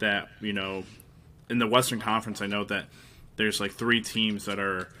that in the Western Conference. I know that there's like three teams that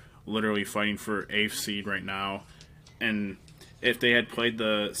are literally fighting for eighth seed right now, and if they had played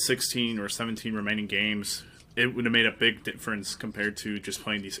the 16 or 17 remaining games, it would have made a big difference compared to just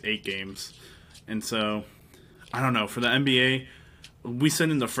playing these 8 games. And so, I don't know. For the NBA, we said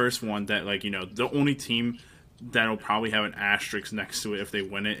in the first one that, like, the only team that'll probably have an asterisk next to it if they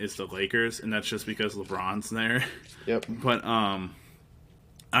win it is the Lakers, and that's just because LeBron's there. Yep. But, I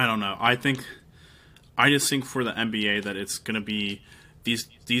don't know. I just think for the NBA that it's going to be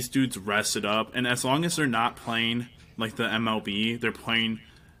these dudes rested up, and as long as they're not playing like the MLB, they're playing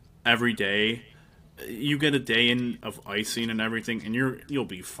every day. You get a day in of icing and everything, and you'll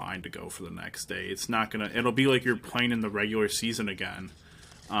be fine to go for the next day. It's not gonna. It'll be like you're playing in the regular season again.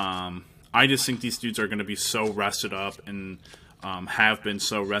 I just think these dudes are gonna be so rested up and have been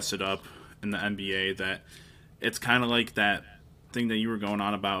so rested up in the NBA that it's kind of like that thing that you were going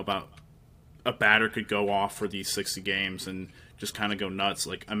on about a batter could go off for these 60 games and just kind of go nuts.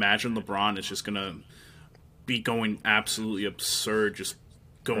 Like imagine LeBron is just gonna be going absolutely absurd, just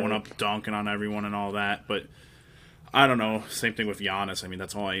going up, dunking on everyone and all that. But I don't know. Same thing with Giannis. I mean,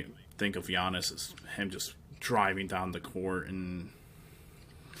 that's all I think of Giannis is him just driving down the court and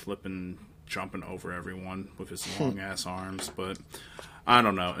flipping, jumping over everyone with his long ass arms. But I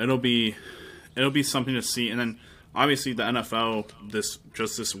don't know. It'll be something to see. And then obviously the NFL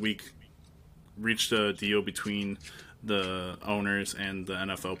this week reached a deal between the owners and the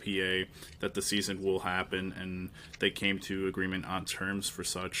NFLPA that the season will happen, and they came to agreement on terms for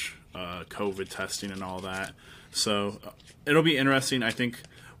such COVID testing and all that. So it'll be interesting. I think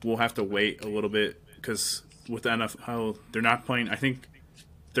we'll have to wait a little bit because with the NFL, they're not playing. I think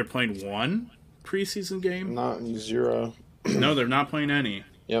they're playing one preseason game. Not 0. No, they're not playing any.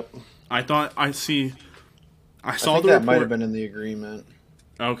 Yep. I saw I the think report. that might have been in the agreement.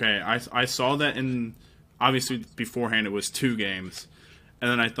 Okay, I saw that in. Obviously, beforehand it was 2 games,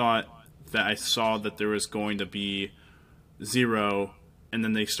 and then I thought that I saw that there was going to be 0, and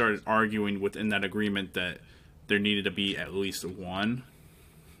then they started arguing within that agreement that there needed to be at least 1.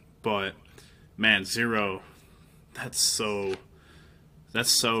 But man, 0, that's so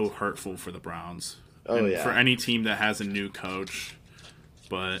hurtful for the Browns. Oh, and yeah. for any team that has a new coach.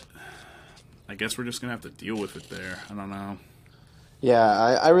 But I guess we're just gonna have to deal with it there. I don't know. Yeah,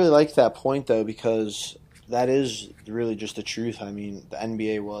 I really like that point, though, because that is really just the truth. I mean, the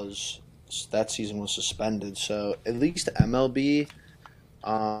NBA that season was suspended, so at least MLB,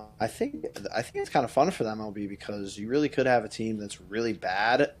 I think it's kind of fun for the MLB because you really could have a team that's really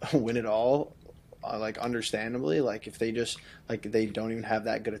bad win it all, like understandably. Like if they just they don't even have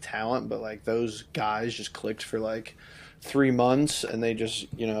that good of talent, but like those guys just clicked for like 3 months and they just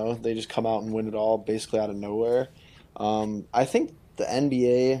come out and win it all basically out of nowhere. I think the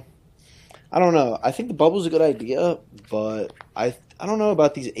NBA. I don't know. I think the bubble's a good idea, but I don't know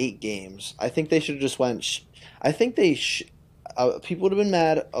about these 8 games. I think they should have just went. I think people would have been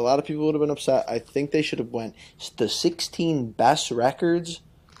mad. A lot of people would have been upset. I think they should have went the 16 best records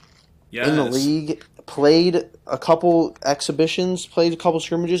in the league. Played a couple exhibitions, played a couple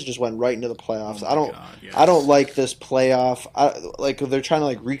scrimmages, just went right into the playoffs. I don't like this playoff. They're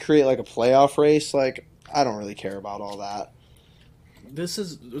trying to recreate a playoff race. I don't really care about all that.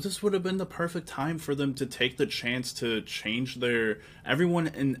 This would have been the perfect time for them to take the chance to change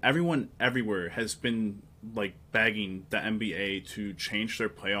everyone everywhere has been begging the NBA to change their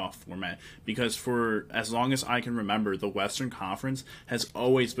playoff format because for as long as I can remember, the Western Conference has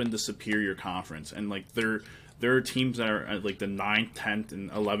always been the superior conference, and there are teams that are at the 9th, 10th,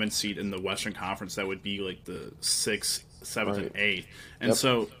 and 11th seed in the Western Conference that would be the 6th, 7th, and 8th, and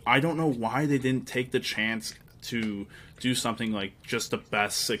so I don't know why they didn't take the chance to do something like just the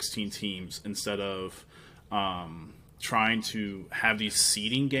best 16 teams instead of trying to have these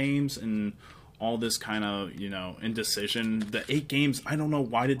seeding games and all this kind of indecision. The 8 games, I don't know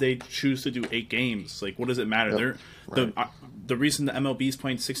why did they choose to do 8 games. What does it matter? The reason the MLB is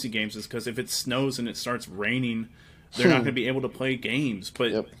playing 60 games is because if it snows and it starts raining, they're not going to be able to play games.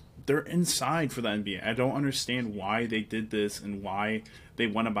 But they're inside for the NBA. I don't understand why they did this and why they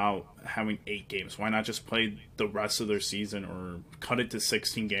went about having 8 games. Why not just play the rest of their season or cut it to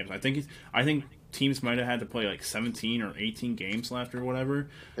 16 games? I think teams might have had to play 17 or 18 games left or whatever.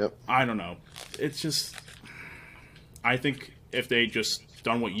 I don't know. It's just, I think if they just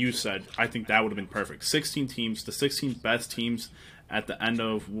done what you said, I think that would have been perfect. 16 teams, the 16 best teams at the end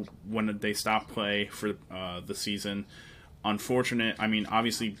of when they stop play for the season. Unfortunate. I mean,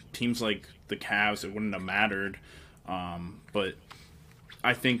 obviously teams like the Cavs, it wouldn't have mattered. But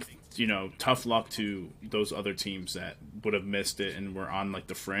I think, tough luck to those other teams that would have missed it and were on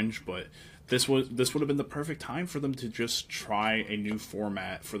the fringe. But this would have been the perfect time for them to just try a new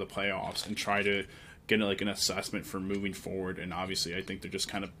format for the playoffs and try to get an assessment for moving forward. And obviously, I think they're just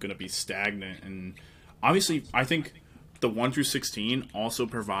kind of going to be stagnant. And obviously, I think the 1 through 16 also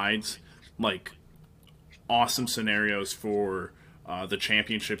provides awesome scenarios for the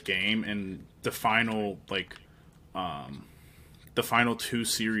championship game and the final the final 2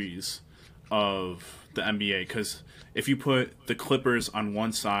 series of the NBA. Because if you put the Clippers on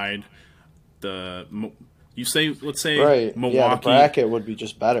one side, let's say right. Milwaukee, the bracket would be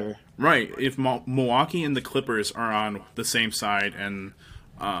just better. Right. If Milwaukee and the Clippers are on the same side, and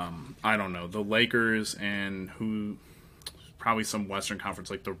I don't know, the Lakers and probably some Western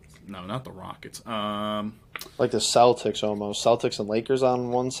Conference not the Rockets. The Celtics almost. Celtics and Lakers on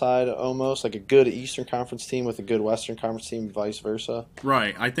one side almost. A good Eastern Conference team with a good Western Conference team, vice versa.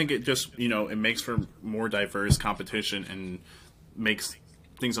 Right. I think it just, it makes for more diverse competition and makes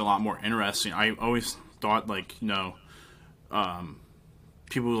things a lot more interesting. I always thought,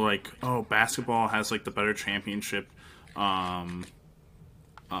 people were oh, basketball has, the better championship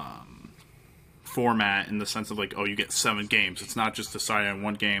format in the sense of like, oh, you get 7 games. It's not just decided on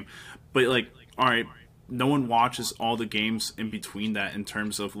one game. But like, all right, no one watches all the games in between that in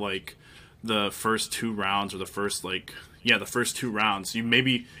terms of like the first 2 rounds or the first the first 2 rounds. You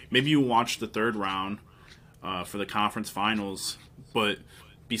maybe you watch the 3rd round for the conference finals, but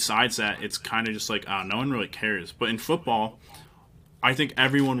besides that, it's kind of just like, no one really cares. But in football, I think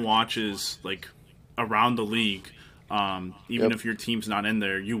everyone watches like around the league. Even if your team's not in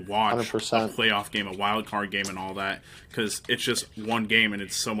there, you watch 100%. A playoff game, a wild card game, and all that because it's just one game and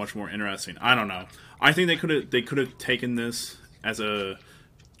it's so much more interesting. I don't know. I think they could have taken this as a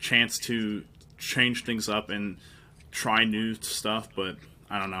chance to change things up and try new stuff, but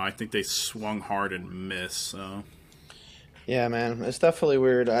I don't know. I think they swung hard and missed. So Yeah, man, it's definitely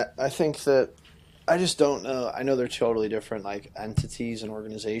weird. I think that I just don't know. I know they're totally different, like entities and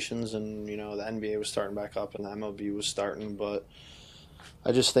organizations, and the NBA was starting back up and the MLB was starting, but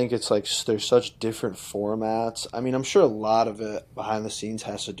I just think it's like there's such different formats. I mean, I'm sure a lot of it behind the scenes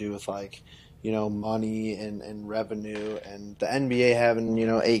has to do with like money and revenue, and the NBA having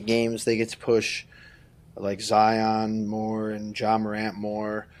 8 games, they get to push like Zion more and Ja Morant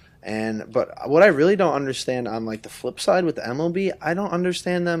more. But what I really don't understand on like the flip side with the MLB, I don't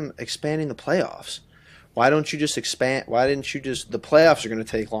understand them expanding the playoffs. Why don't you just expand? Why didn't you just? The playoffs are going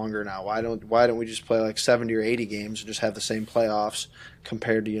to take longer now. Why don't we just play like 70 or 80 games and just have the same playoffs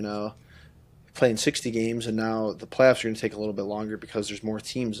compared to playing 60 games, and now the playoffs are going to take a little bit longer because there's more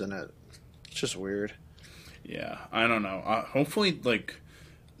teams in it. It's just weird. Yeah, I don't know. Hopefully, like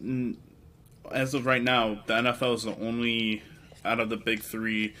as of right now, the NFL is the only out of the big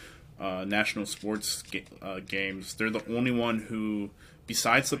 3 national sports games. They're the only one who,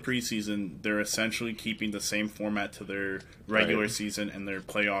 besides the preseason, they're essentially keeping the same format to their regular season and their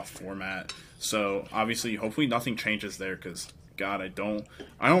playoff format. So obviously, hopefully, nothing changes there. Because God, I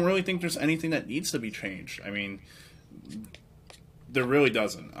don't really think there's anything that needs to be changed. I mean, there really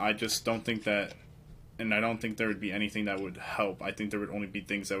doesn't. I just don't think that. And I don't think there would be anything that would help. I think there would only be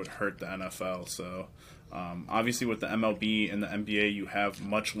things that would hurt the NFL. So, obviously, with the MLB and the NBA, you have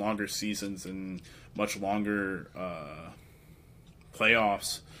much longer seasons and much longer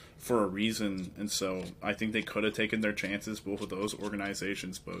playoffs for a reason. And so, I think they could have taken their chances, both of those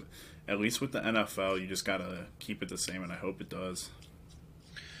organizations. But at least with the NFL, you just gotta keep it the same, and I hope it does.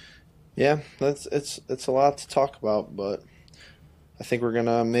 Yeah, it's a lot to talk about, but I think we're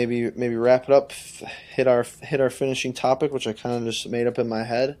gonna maybe wrap it up, hit our finishing topic, which I kind of just made up in my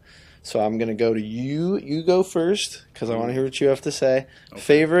head. So I'm gonna go to you. You go first because I want to hear what you have to say.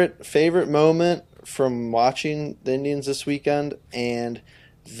 Okay. Favorite moment from watching the Indians this weekend, and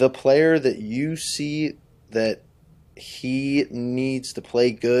the player that you see that he needs to play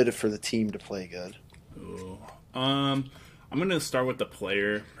good for the team to play good. Ooh. I'm gonna start with the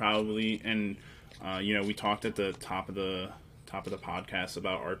player probably, and we talked at the top of the podcast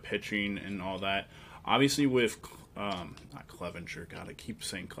about our pitching and all that. Obviously, with not Clevenger, God, I keep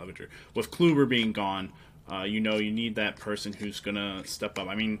saying Clevenger. With Kluber being gone, you need that person who's gonna step up.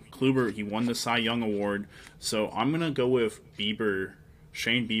 I mean, Kluber, he won the Cy Young Award, so I'm gonna go with Bieber,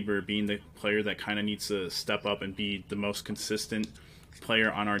 Shane Bieber, being the player that kind of needs to step up and be the most consistent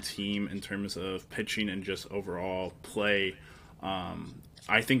player on our team in terms of pitching and just overall play.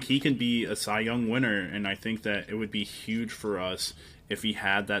 I think he can be a Cy Young winner, and I think that it would be huge for us if he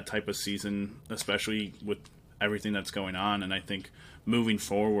had that type of season, especially with everything that's going on. And I think moving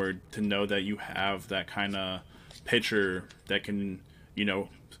forward, to know that you have that kind of pitcher that can,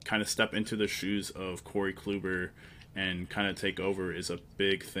 kind of step into the shoes of Corey Kluber and kind of take over is a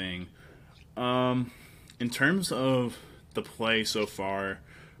big thing. In terms of the play so far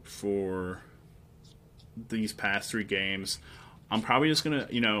for these past 3 games, I'm probably just going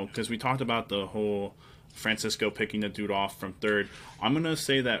to, because we talked about the whole Francisco picking the dude off from third. I'm going to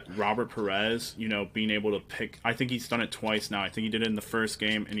say that Robert Perez, being able to pick, I think he's done it twice now. I think he did it in the first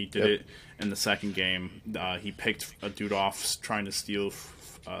game and he did it in the second game. He picked a dude off trying to steal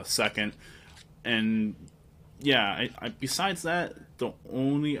second. And yeah, besides that, the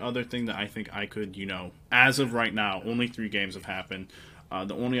only other thing that I think I could, as of right now, only 3 games have happened.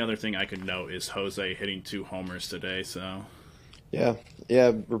 The only other thing I could note is Jose hitting 2 homers today, so... Yeah,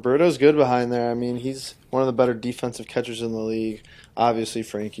 Roberto's good behind there. I mean, he's one of the better defensive catchers in the league. Obviously,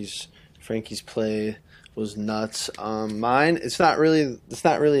 Frankie's play was nuts. Mine, it's not really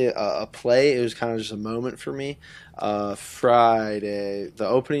a play. It was kind of just a moment for me. Friday, the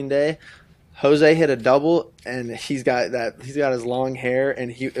opening day, Jose hit a double, and he's got his long hair,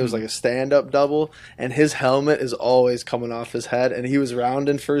 and it was like a stand-up double, and his helmet is always coming off his head, and he was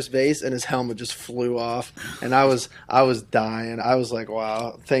rounding first base, and his helmet just flew off, and I was dying. I was like,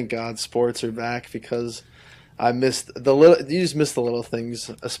 wow, thank God sports are back, because I missed you just miss the little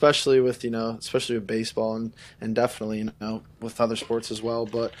things, especially with baseball and definitely with other sports as well.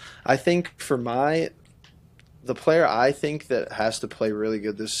 But I think the player I think that has to play really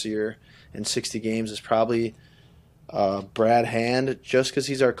good this year in 60 games is probably Brad Hand, just because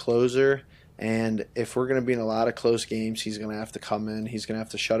he's our closer. And if we're going to be in a lot of close games, he's going to have to come in. He's going to have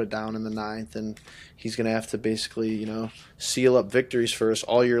to shut it down in the ninth, and he's going to have to basically, seal up victories for us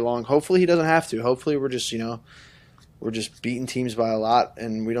all year long. Hopefully he doesn't have to. Hopefully we're just beating teams by a lot,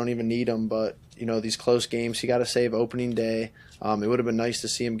 and we don't even need him. But these close games, he got a save opening day. It would have been nice to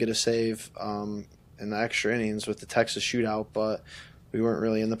see him get a save in the extra innings with the Texas shootout, but we weren't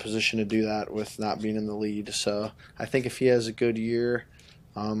really in the position to do that with not being in the lead. So I think if he has a good year,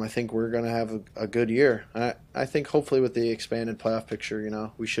 I think we're going to have a good year. I think hopefully with the expanded playoff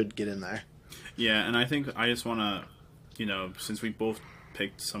picture, we should get in there. Yeah, and I think I just want to, since we both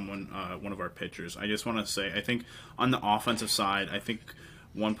picked one of our pitchers, I just want to say, I think on the offensive side, I think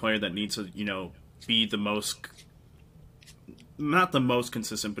one player that needs to, be the most, not the most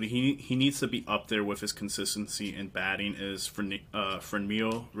consistent, but he needs to be up there with his consistency in batting is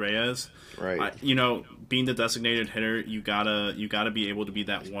Franmil Reyes. Right. Being the designated hitter, you gotta be able to be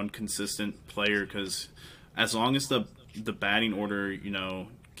that one consistent player, because as long as the batting order,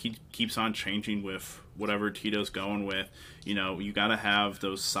 keeps on changing with whatever Tito's going with, you gotta have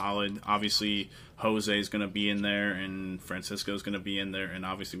those solid. Obviously, Jose is going to be in there, and Francisco is going to be in there, and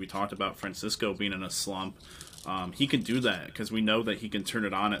obviously we talked about Francisco being in a slump. He can do that because we know that he can turn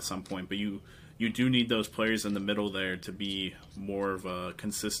it on at some point, but you do need those players in the middle there to be more of a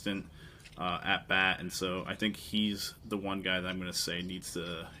consistent at bat, and so I think he's the one guy that I'm going to say needs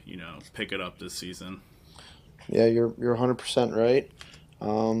to pick it up this season. Yeah, you're 100% right.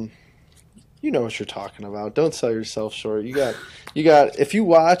 You know what you're talking about. Don't sell yourself short. You got. If you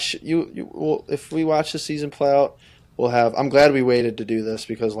watch, if we watch the season play out, we'll have. I'm glad we waited to do this,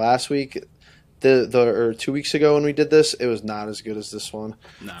 because last week, or 2 weeks ago when we did this, it was not as good as this one,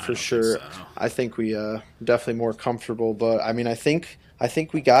 for sure. Think so. I think we definitely more comfortable, but I mean, I think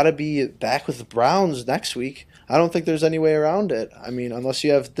we got to be back with the Browns next week. I don't think there's any way around it. I mean, unless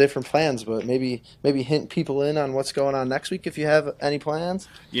you have different plans, but maybe hint people in on what's going on next week if you have any plans.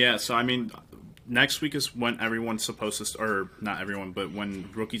 Yeah, so I mean, next week is when everyone's supposed to, or not everyone, but when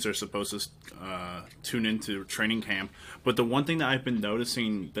rookies are supposed to tune into training camp. But the one thing that I've been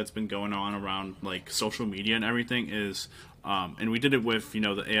noticing that's been going on around like social media and everything is, and we did it with the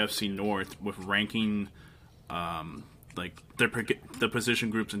AFC North with ranking, like the position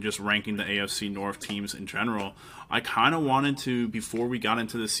groups and just ranking the AFC North teams in general. I kind of wanted to, before we got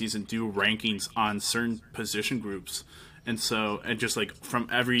into the season, do rankings on certain position groups. And just like from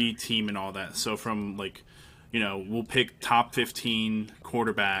every team and all that. So from like, we'll pick top 15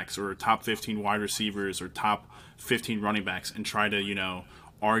 quarterbacks or top 15 wide receivers or top 15 running backs and try to,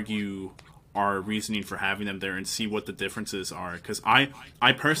 argue our reasoning for having them there and see what the differences are. Because I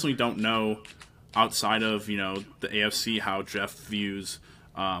personally don't know, outside of, the AFC, how Jeff views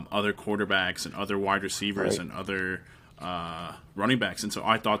other quarterbacks and other wide receivers and other running backs. And so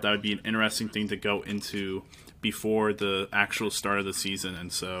I thought that would be an interesting thing to go into before the actual start of the season.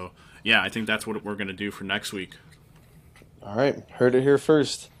 And so, yeah, I think that's what we're going to do for next week. All right, heard it here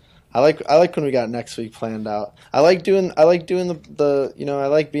first. I like when we got next week planned out. I like doing the I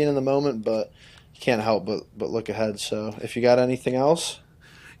like being in the moment, but you can't help but look ahead. So if you got anything else?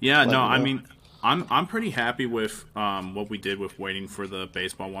 Yeah, no, I mean, I'm pretty happy with what we did with waiting for the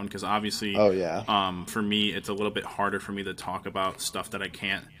baseball one, because obviously, for me, it's a little bit harder for me to talk about stuff that I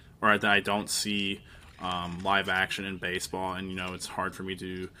can't, or that I don't see live action in baseball, and it's hard for me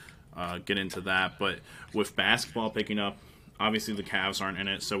to get into that. But with basketball picking up, obviously the Cavs aren't in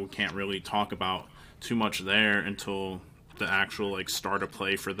it, so we can't really talk about too much there until the actual start of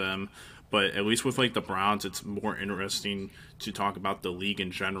play for them. But at least with the Browns, it's more interesting to talk about the league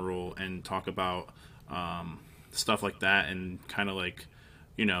in general and talk about stuff like that, and kind of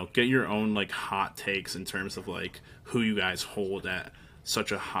get your own hot takes in terms of who you guys hold at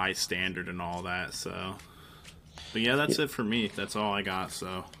such a high standard and all that. So, but yeah, that's it for me. That's all I got.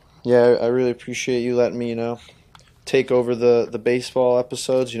 So yeah, I really appreciate you letting me take over the baseball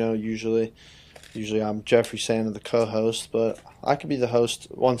episodes. Usually I'm Jeffrey Sand, the co-host, but I could be the host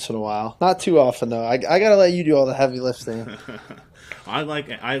once in a while. Not too often though. I gotta let you do all the heavy lifting. I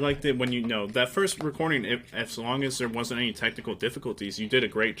liked it when that first recording. As long as there wasn't any technical difficulties, you did a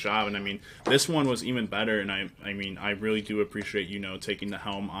great job. And I mean, this one was even better. And I mean, I really do appreciate taking the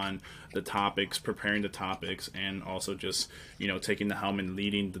helm on the topics, preparing the topics, and also just taking the helm and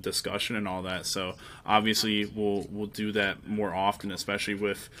leading the discussion and all that. So obviously we'll do that more often, especially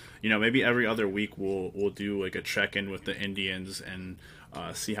with maybe every other week we'll do like a check-in with the Indians and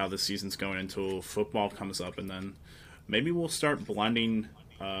see how the season's going until football comes up, and then maybe we'll start blending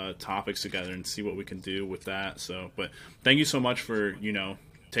topics together and see what we can do with that. So, but thank you so much for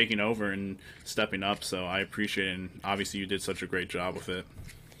taking over and stepping up. So I appreciate it, and obviously you did such a great job with it.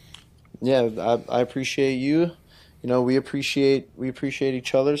 Yeah, I appreciate you. We appreciate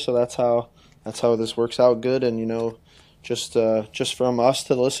each other. So that's how this works out good. And just from us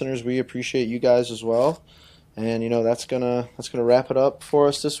to the listeners, we appreciate you guys as well. And that's gonna wrap it up for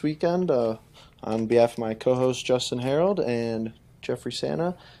us this weekend. On behalf of my co-host Justin Harold and Jeffrey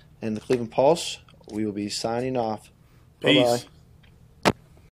Santa and the Cleveland Pulse, we will be signing off. Peace. Bye-bye.